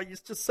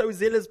he's just so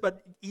zealous,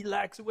 but he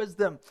lacks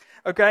wisdom.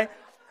 Okay?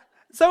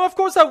 So, of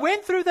course, I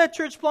went through that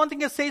church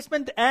planting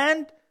assessment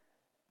and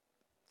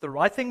the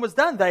right thing was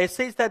done. They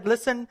assessed that,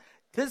 listen,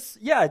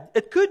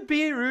 it could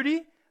be,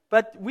 Rudi,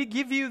 but we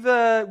give you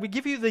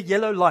the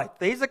yellow light.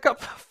 There's a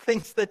couple of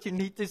things that you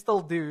need to still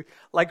do,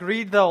 like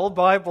read the whole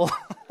Bible.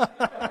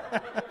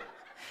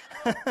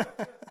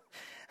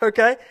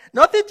 Okay?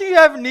 Not that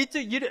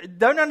you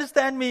don't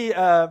understand me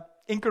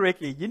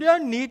incorrectly. You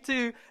don't need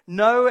to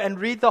know and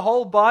read the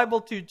whole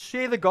Bible to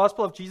share the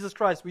gospel of Jesus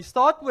Christ. We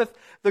start with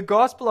the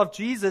gospel of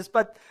Jesus,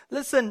 but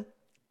listen,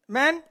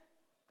 man,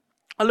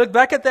 I look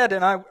back at that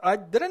and I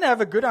didn't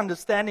have a good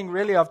understanding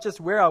really of just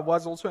where I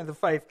was also in the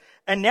faith.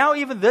 And now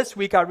even this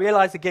week I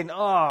realize again,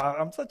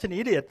 I'm such an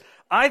idiot.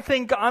 I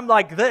think I'm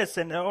like this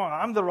and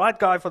I'm the right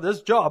guy for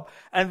this job.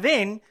 And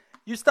then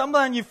you stumble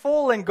and you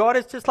fall and God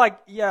is just like,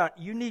 yeah,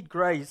 you need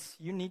grace.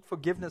 You need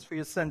forgiveness for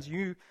your sins.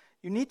 You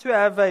need to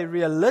have a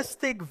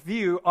realistic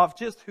view of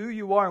just who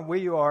you are and where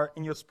you are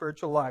in your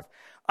spiritual life.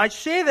 I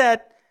share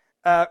that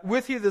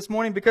with you this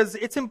morning because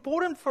it's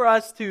important for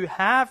us to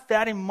have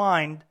that in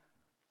mind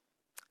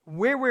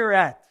where we're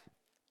at.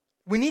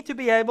 We need to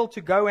be able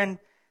to go and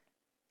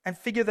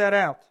figure that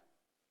out.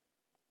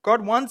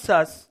 God wants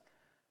us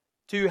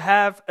to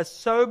have a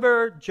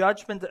sober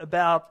judgment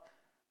about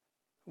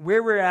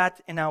where we're at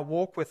in our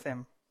walk with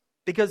Him,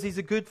 because He's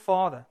a good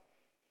Father.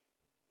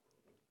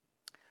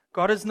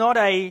 God is not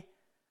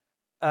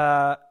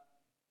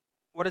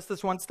what is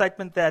this one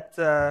statement that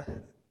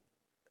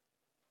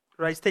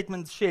Ray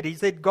Statement shared? He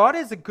said, God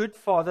is a good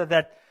Father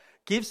that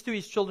gives to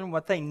His children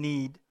what they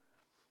need.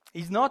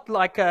 He's not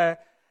like a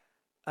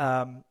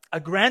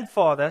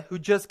grandfather who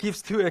just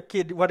gives to a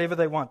kid whatever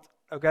they want.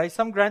 Okay,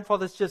 some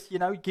grandfathers just,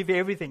 give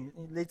everything.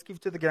 Let's give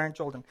to the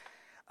grandchildren.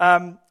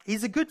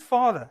 He's a good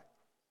Father.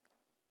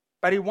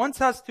 But He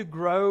wants us to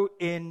grow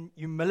in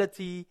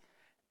humility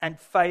and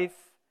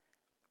faith.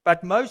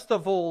 But most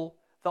of all,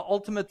 the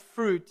ultimate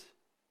fruit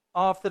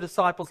of the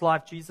disciples'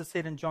 life, Jesus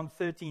said in John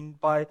 13,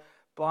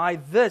 by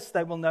this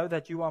they will know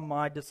that you are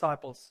my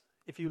disciples,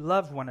 if you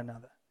love one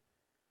another.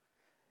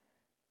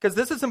 Because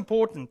this is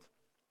important.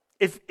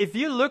 If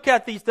you look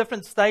at these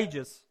different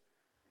stages,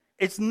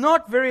 it's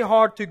not very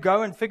hard to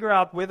go and figure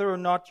out whether or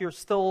not you're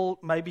still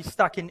maybe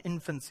stuck in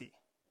infancy.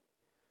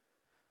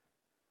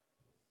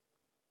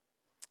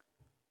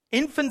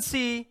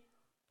 Infancy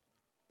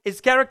is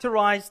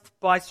characterized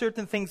by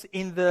certain things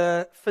in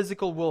the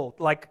physical world.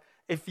 Like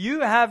if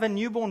you have a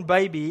newborn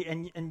baby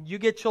and you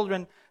get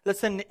children,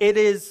 listen,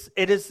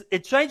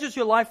 it changes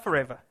your life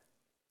forever.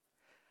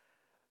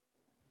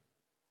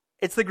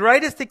 It's the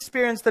greatest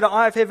experience that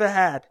I've ever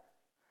had.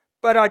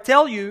 But I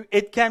tell you,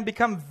 it can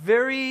become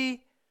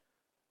very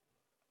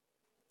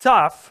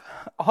tough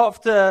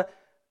after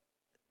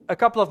a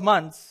couple of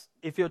months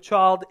if your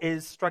child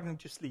is struggling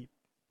to sleep.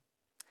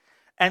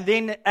 And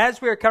then,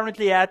 as we're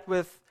currently at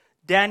with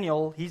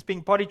Daniel, he's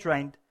being potty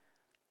trained,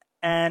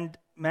 and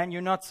man,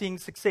 you're not seeing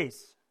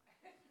success.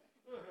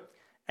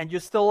 And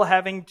you're still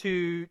having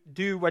to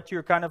do what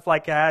you're kind of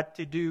like had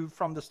to do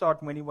from the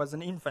start when he was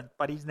an infant,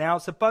 but he's now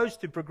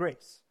supposed to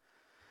progress.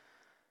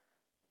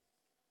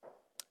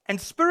 And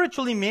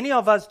spiritually, many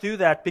of us do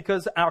that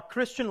because our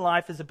Christian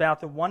life is about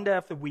the one day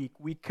of the week.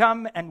 We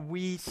come and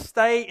we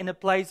stay in a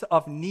place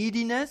of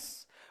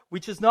neediness,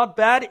 which is not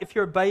bad if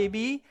you're a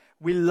baby.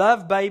 We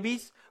love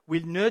babies. We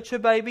nurture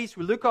babies.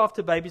 We look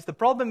after babies. The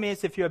problem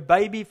is if you're a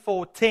baby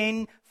for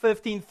 10,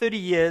 15, 30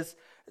 years,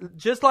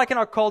 just like in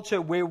our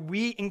culture where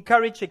we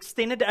encourage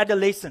extended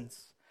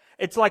adolescence,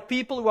 it's like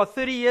people who are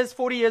 30 years,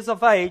 40 years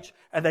of age,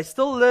 and they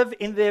still live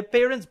in their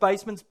parents'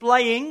 basements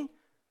playing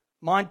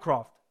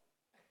Minecraft.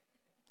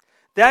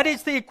 That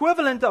is the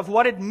equivalent of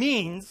what it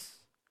means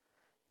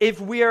if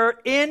we are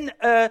in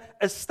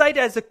a state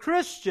as a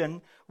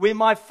Christian where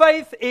my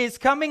faith is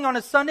coming on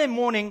a Sunday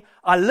morning,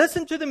 I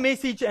listen to the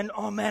message and,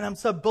 oh man, I'm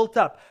so built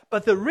up.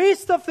 But the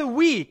rest of the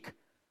week,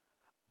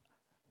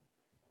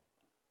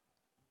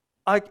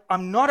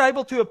 I'm not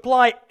able to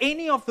apply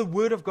any of the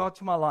Word of God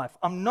to my life.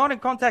 I'm not in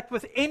contact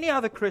with any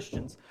other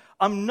Christians.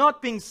 I'm not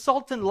being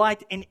salt and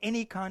light in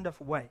any kind of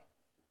way.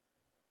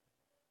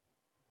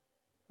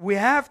 We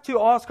have to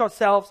ask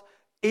ourselves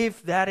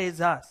if that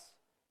is us,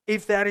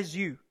 if that is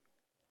you.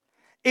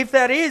 If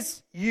that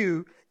is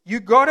you, you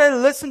got to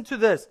listen to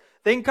this.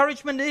 The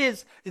encouragement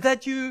is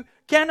that you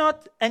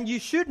cannot and you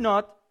should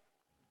not,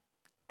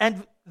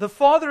 and the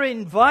Father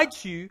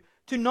invites you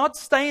to not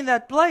stay in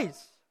that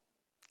place.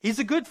 He's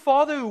a good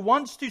Father who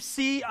wants to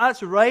see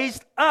us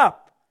raised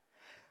up.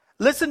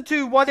 Listen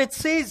to what it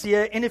says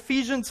here in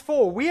Ephesians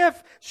 4. We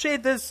have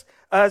shared this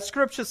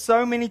scripture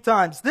so many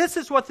times. This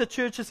is what the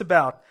church is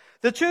about.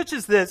 The church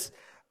is this,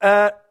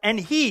 and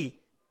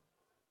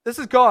this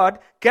is God,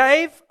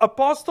 gave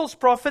apostles,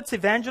 prophets,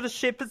 evangelists,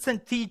 shepherds,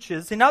 and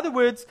teachers. In other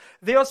words,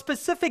 there are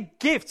specific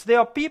gifts. There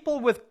are people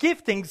with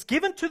giftings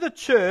given to the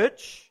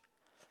church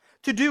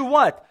to do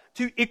what?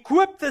 To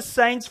equip the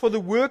saints for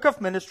the work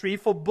of ministry,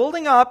 for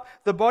building up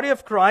the body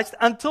of Christ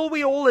until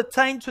we all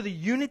attain to the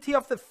unity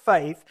of the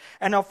faith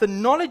and of the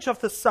knowledge of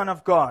the Son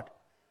of God.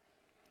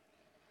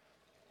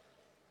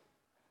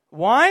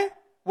 Why?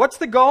 What's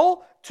the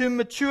goal? To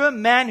mature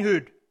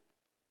manhood.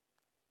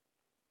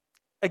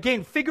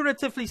 Again,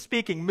 figuratively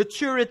speaking,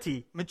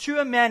 maturity,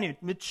 mature manhood,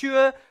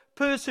 mature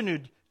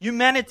personhood,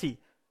 humanity.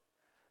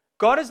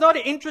 God is not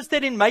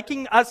interested in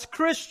making us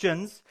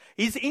Christians.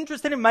 He's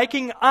interested in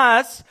making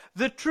us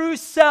the true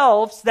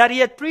selves that He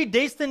had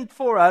predestined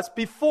for us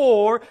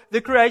before the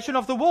creation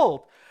of the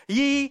world.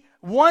 He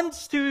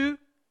wants to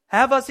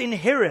have us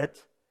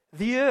inherit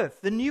the earth,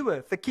 the new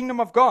earth, the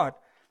kingdom of God.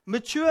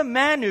 Mature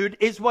manhood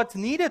is what's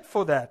needed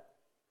for that,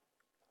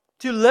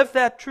 to live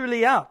that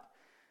truly out.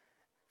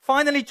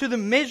 Finally, to the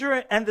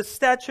measure and the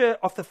stature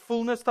of the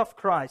fullness of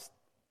Christ,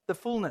 the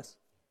fullness.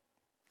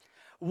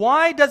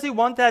 Why does He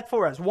want that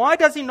for us? Why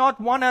does He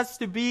not want us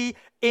to be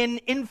in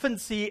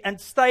infancy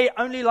and stay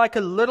only like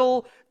a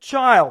little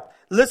child?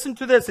 Listen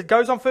to this. It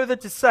goes on further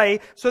to say,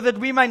 so that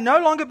we may no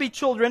longer be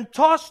children,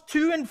 tossed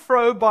to and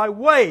fro by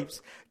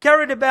waves,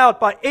 carried about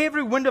by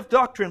every wind of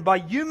doctrine, by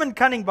human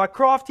cunning, by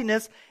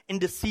craftiness in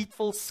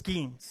deceitful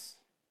schemes.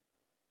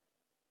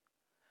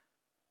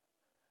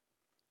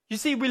 You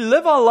see, we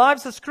live our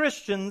lives as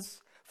Christians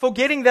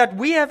forgetting that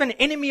we have an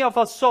enemy of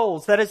our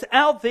souls that is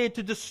out there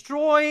to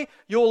destroy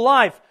your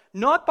life.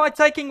 Not by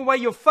taking away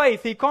your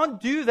faith. He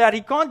can't do that. He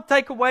can't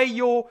take away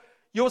your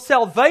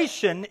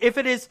salvation if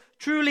it is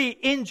truly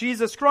in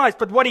Jesus Christ.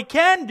 But what He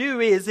can do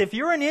is, if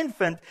you're an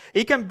infant,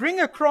 He can bring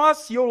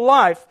across your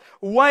life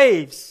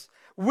waves,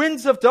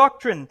 winds of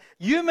doctrine,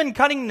 human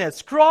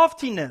cunningness,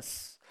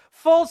 craftiness,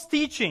 false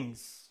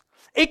teachings,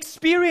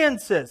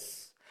 experiences.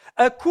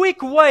 A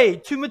quick way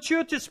to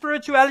mature to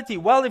spirituality.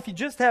 Well, if you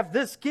just have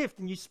this gift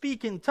and you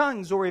speak in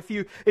tongues, or if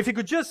you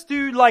could just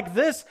do like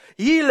this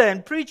healer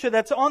and preacher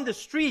that's on the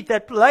street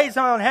that lays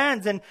on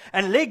hands and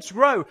legs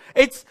grow.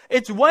 It's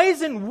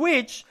ways in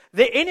which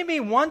the enemy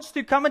wants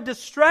to come and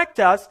distract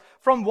us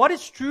from what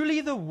is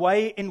truly the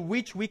way in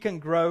which we can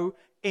grow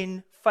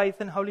in faith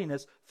and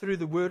holiness through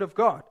the Word of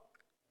God.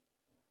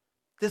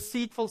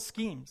 Deceitful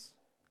schemes.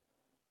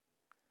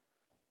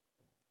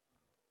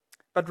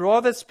 But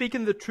rather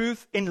speaking the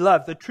truth in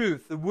love, the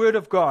truth, the Word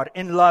of God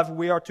in love,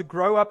 we are to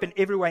grow up in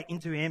every way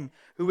into Him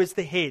who is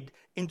the head,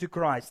 into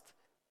Christ.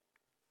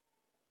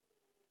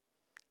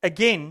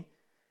 Again,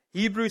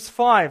 Hebrews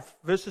 5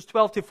 verses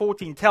 12 to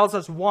 14 tells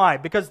us why.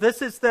 Because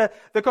this is the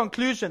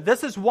conclusion.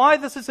 This is why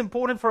this is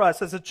important for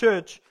us as a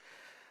church.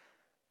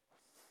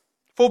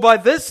 For by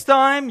this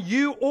time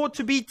you ought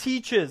to be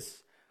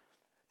teachers.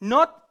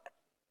 Not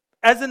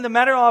as in the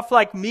matter of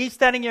like me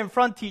standing here in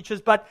front, teachers,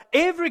 but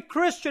every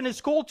Christian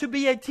is called to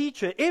be a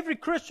teacher. Every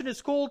Christian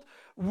is called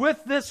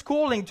with this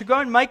calling to go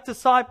and make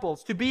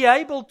disciples, to be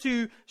able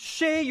to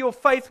share your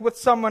faith with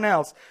someone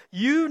else.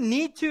 You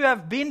need to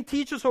have been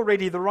teachers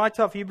already, the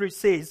writer of Hebrews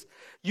says.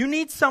 You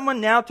need someone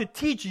now to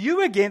teach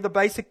you again the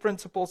basic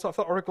principles of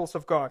the oracles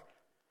of God.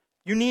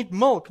 You need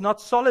milk,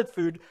 not solid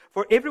food,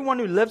 for everyone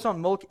who lives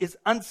on milk is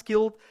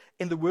unskilled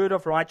in the word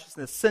of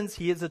righteousness, since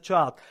he is a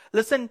child.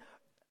 Listen,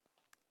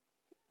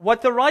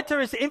 what the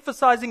writer is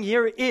emphasizing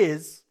here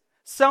is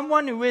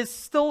someone who is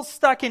still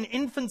stuck in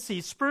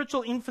infancy,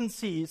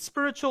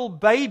 spiritual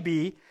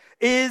baby,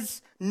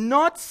 is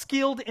not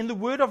skilled in the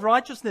word of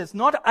righteousness,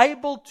 not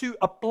able to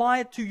apply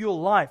it to your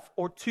life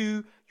or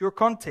to your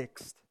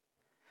context.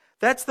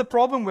 That's the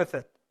problem with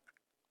it.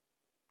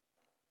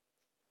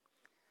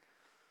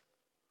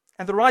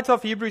 And the writer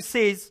of Hebrews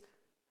says,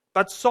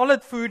 but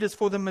solid food is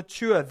for the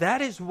mature.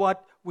 That is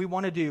what we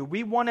want to do.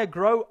 We want to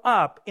grow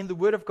up in the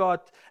Word of God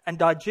and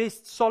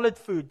digest solid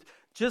food.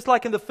 Just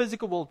like in the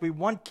physical world, we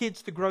want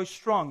kids to grow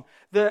strong.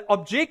 The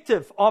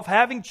objective of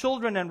having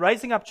children and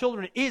raising up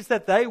children is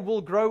that they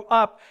will grow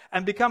up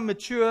and become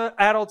mature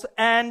adults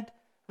and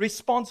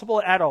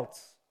responsible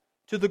adults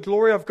to the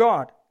glory of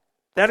God.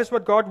 That is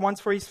what God wants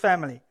for His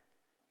family.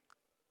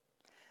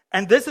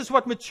 And this is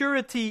what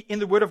maturity in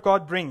the Word of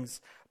God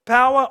brings.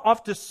 Power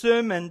of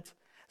discernment,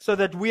 so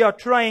that we are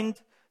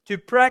trained to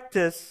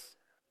practice,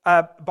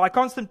 by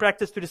constant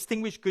practice, to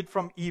distinguish good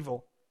from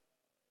evil.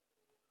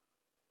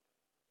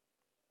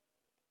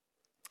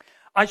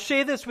 I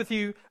share this with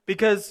you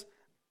because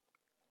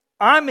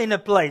I'm in a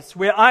place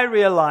where I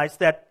realize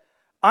that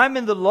I'm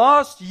in the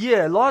last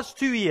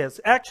 2 years,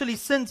 actually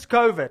since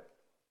COVID,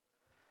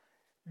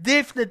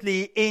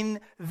 definitely in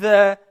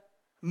the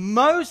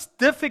most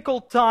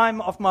difficult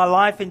time of my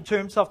life in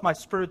terms of my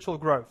spiritual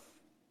growth.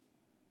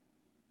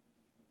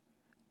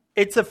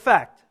 It's a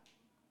fact.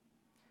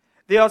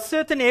 There are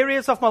certain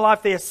areas of my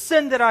life, there's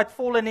sin that I'd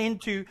fallen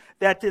into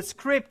that has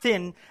crept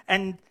in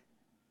and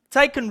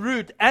taken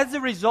root as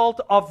a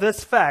result of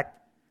this fact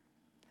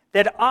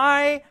that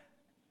I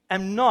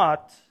am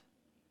not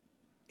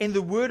in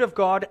the Word of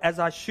God as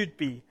I should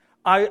be.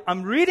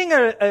 I'm reading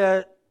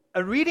a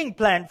reading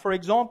plan, for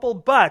example,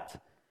 but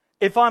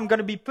if I'm going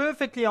to be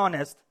perfectly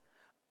honest,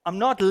 I'm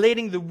not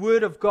letting the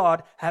Word of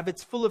God have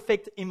its full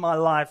effect in my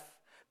life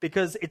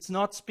because it's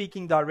not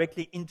speaking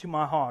directly into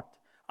my heart.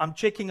 I'm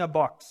checking a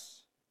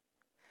box.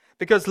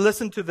 Because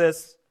listen to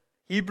this.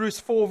 Hebrews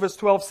 4 verse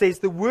 12 says,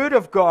 the Word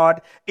of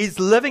God is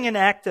living and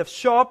active,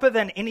 sharper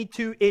than any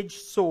two-edged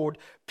sword,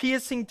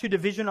 piercing to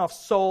division of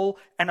soul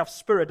and of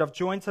spirit, of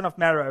joints and of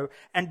marrow,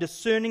 and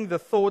discerning the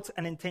thoughts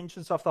and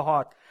intentions of the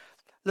heart.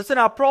 Listen,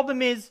 our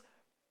problem is,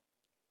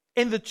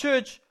 in the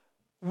church,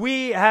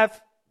 we have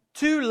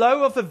too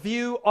low of a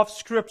view of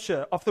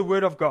Scripture, of the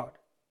Word of God.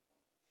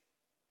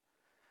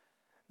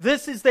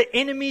 This is the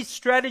enemy's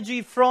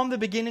strategy from the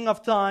beginning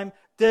of time.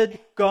 Did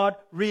God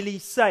really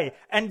say?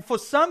 And for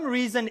some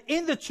reason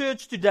in the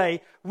church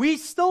today, we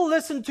still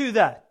listen to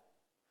that.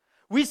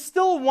 We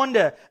still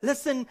wonder,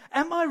 listen,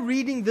 am I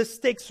reading this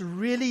text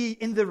really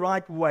in the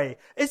right way?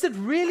 Is it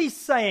really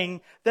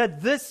saying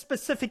that this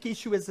specific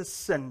issue is a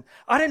sin?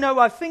 I don't know.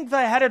 I think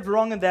they had it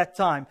wrong in that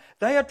time.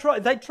 They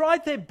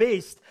tried their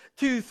best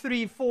 2,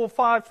 3, 4,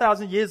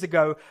 5,000 years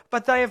ago,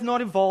 but they have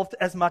not evolved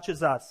as much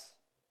as us.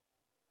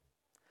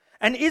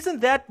 And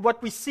isn't that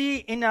what we see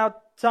in our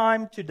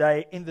time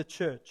today in the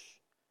church?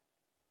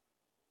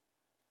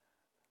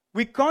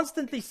 We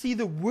constantly see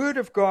the Word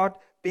of God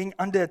being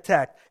under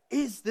attack.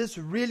 Is this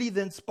really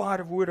the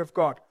inspired Word of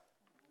God?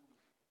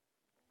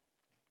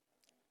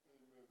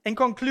 In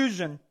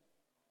conclusion,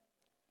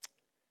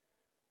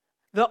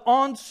 the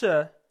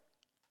answer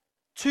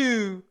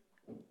to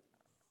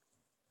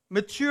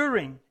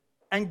maturing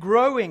and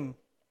growing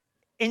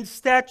in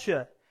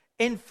stature,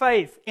 in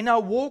faith, in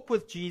our walk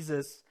with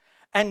Jesus,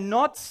 and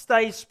not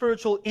stay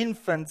spiritual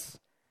infants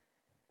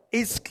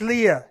is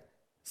clear.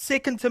 2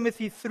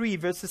 Timothy 3,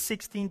 verses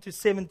 16 to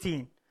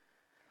 17.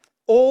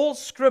 All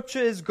Scripture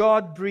is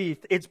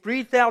God-breathed. It's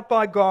breathed out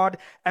by God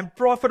and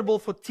profitable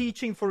for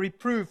teaching, for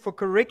reproof, for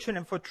correction,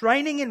 and for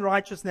training in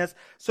righteousness,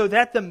 so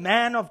that the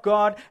man of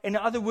God, in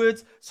other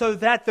words, so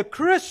that the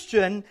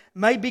Christian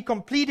may be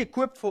complete,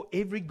 equipped for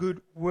every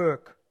good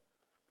work.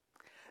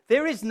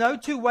 There is no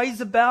two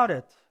ways about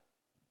it.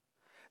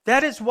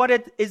 That is what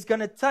it is going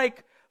to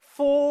take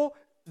for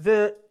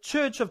the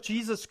Church of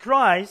Jesus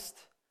Christ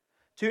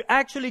to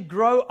actually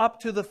grow up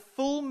to the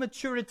full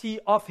maturity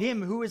of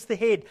Him who is the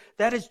head.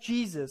 That is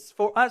Jesus.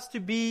 For us to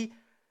be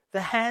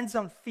the hands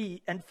and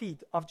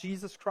feet of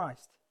Jesus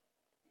Christ.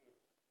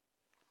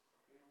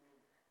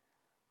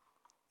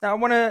 Now I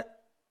want to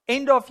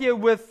end off here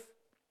with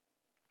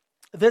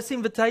this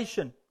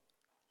invitation.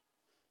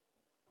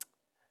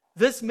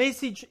 This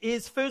message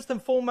is first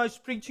and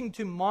foremost preaching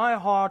to my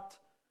heart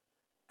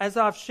as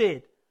I've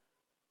shared.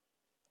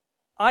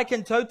 I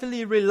can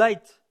totally relate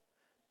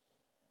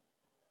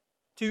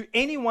to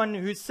anyone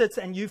who sits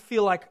and you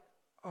feel like,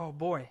 oh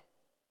boy,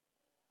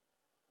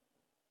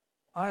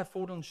 I have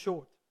fallen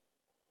short.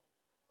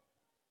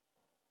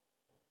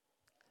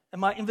 And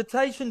my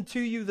invitation to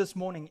you this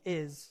morning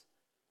is,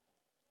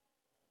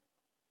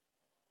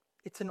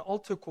 it's an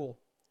altar call.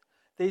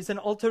 There's an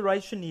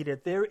alteration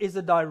needed. There is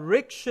a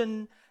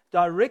directional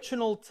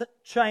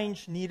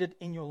change needed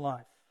in your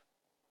life.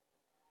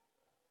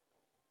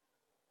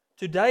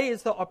 Today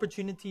is the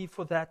opportunity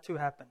for that to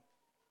happen.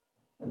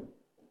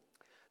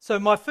 So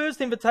my first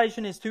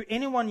invitation is to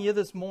anyone here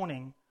this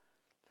morning.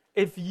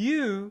 If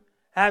you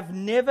have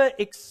never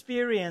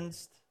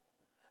experienced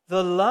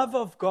the love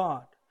of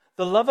God,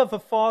 the love of a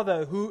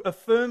Father who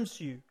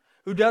affirms you,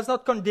 who does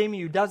not condemn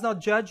you, does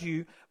not judge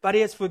you, but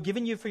He has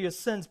forgiven you for your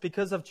sins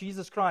because of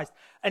Jesus Christ.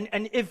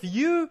 And if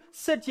you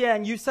sit here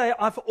and you say,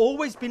 I've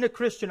always been a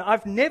Christian,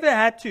 I've never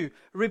had to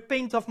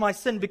repent of my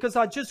sin because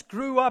I just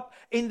grew up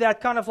in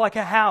that kind of like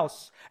a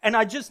house, and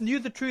I just knew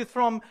the truth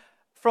from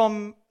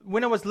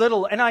when I was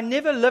little, and I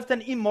never lived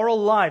an immoral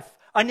life.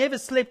 I never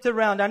slept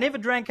around. I never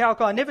drank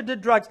alcohol. I never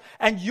did drugs.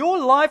 And your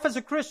life as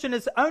a Christian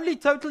is only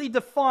totally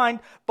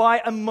defined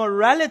by a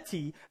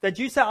morality that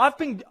you say,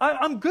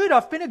 I'm good.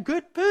 I've been a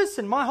good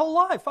person my whole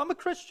life. I'm a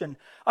Christian.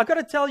 I've got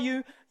to tell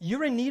you,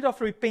 you're in need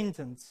of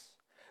repentance,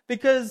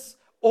 because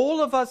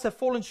all of us have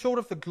fallen short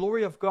of the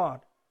glory of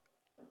God.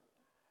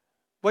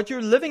 What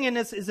you're living in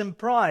is in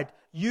pride.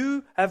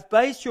 You have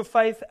based your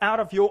faith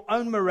out of your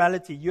own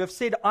morality. You have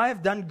said, I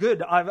have done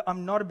good.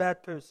 I'm not a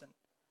bad person.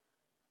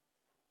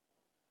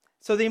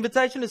 So the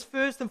invitation is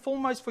first and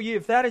foremost for you.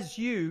 If that is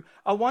you,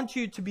 I want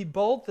you to be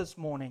bold this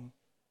morning.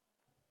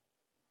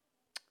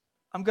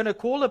 I'm going to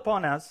call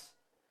upon us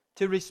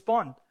to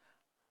respond.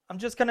 I'm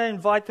just going to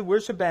invite the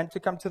worship band to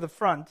come to the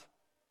front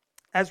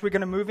as we're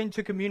going to move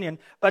into communion.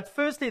 But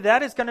firstly,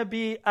 that is going to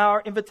be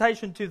our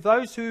invitation to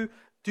those who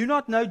do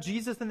not know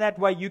Jesus in that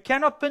way. You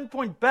cannot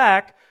pinpoint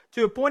back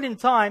to a point in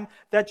time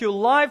that your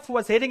life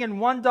was heading in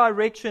one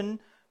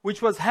direction,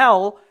 which was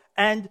hell,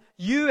 and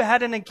you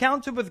had an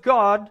encounter with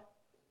God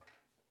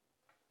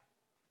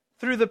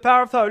through the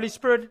power of the Holy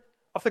Spirit,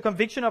 of the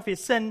conviction of your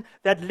sin,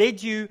 that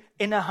led you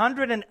in a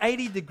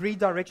 180-degree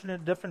direction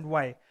in a different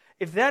way.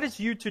 If that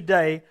is you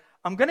today,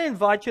 I'm going to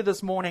invite you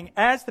this morning,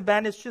 as the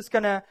band is just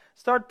going to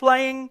start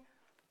playing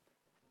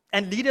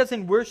and lead us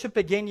in worship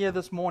again here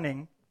this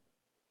morning,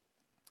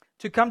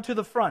 to come to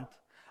the front.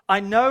 I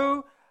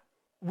know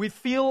we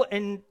feel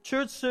in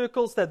church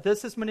circles that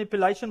this is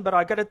manipulation, but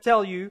I got to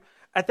tell you,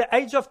 at the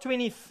age of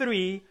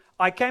 23,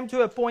 I came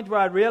to a point where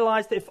I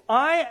realized if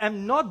I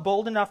am not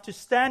bold enough to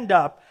stand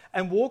up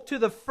and walk to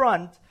the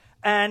front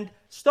and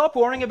stop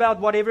worrying about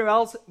what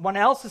everyone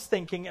else is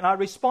thinking, and I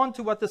respond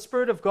to what the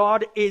Spirit of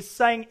God is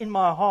saying in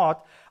my heart,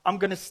 I'm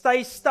going to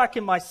stay stuck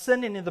in my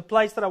sin and in the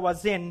place that I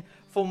was in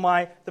for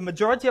the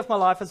majority of my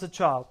life as a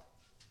child.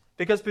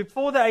 Because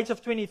before the age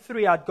of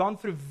 23, I'd gone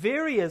through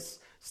various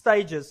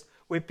stages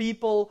where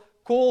people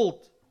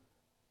called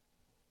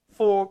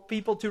for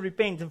people to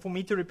repent and for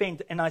me to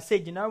repent. And I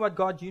said, you know what,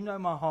 God, you know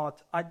my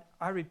heart.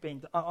 I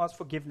repent. I ask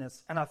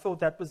forgiveness. And I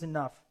thought that was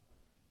enough.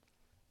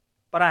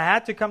 But I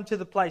had to come to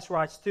the place where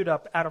I stood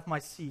up out of my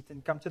seat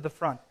and come to the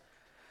front.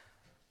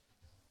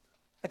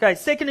 Okay,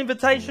 second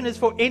invitation is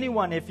for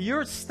anyone. If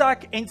you're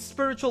stuck in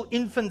spiritual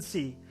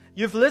infancy,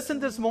 you've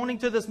listened this morning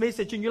to this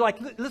message and you're like,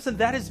 listen,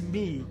 that is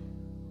me.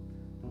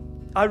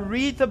 I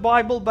read the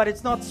Bible, but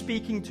it's not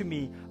speaking to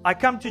me. I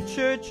come to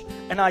church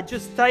and I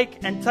just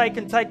take and take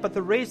and take, but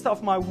the rest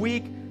of my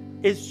week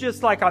is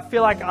just like I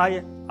feel like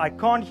I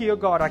can't hear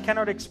God. I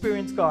cannot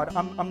experience God.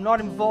 I'm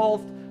not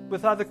involved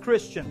with other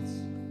Christians.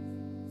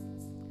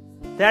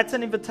 That's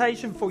an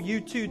invitation for you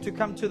too to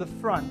come to the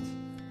front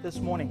this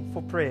morning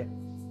for prayer.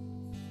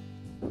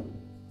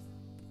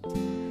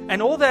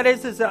 And all that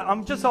is that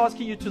I'm just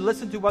asking you to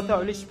listen to what the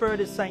Holy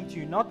Spirit is saying to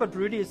you, not what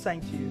Rudi is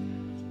saying to you.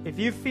 If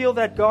you feel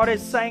that God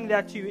is saying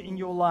that to you in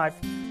your life,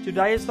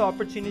 today is the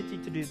opportunity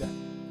to do that.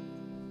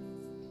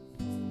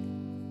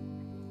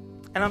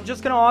 And I'm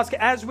just going to ask,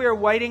 as we're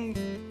waiting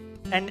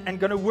and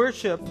going to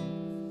worship,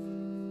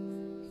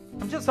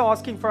 I'm just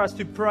asking for us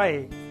to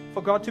pray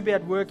for God to be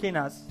at work in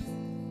us.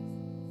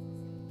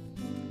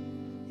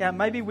 Yeah,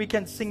 maybe we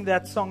can sing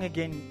that song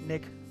again,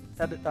 Nick,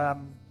 that the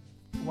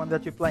one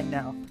that you're playing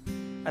now.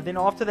 And then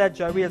after that,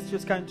 Joey is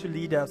just going to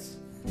lead us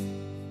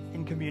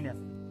in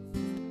communion.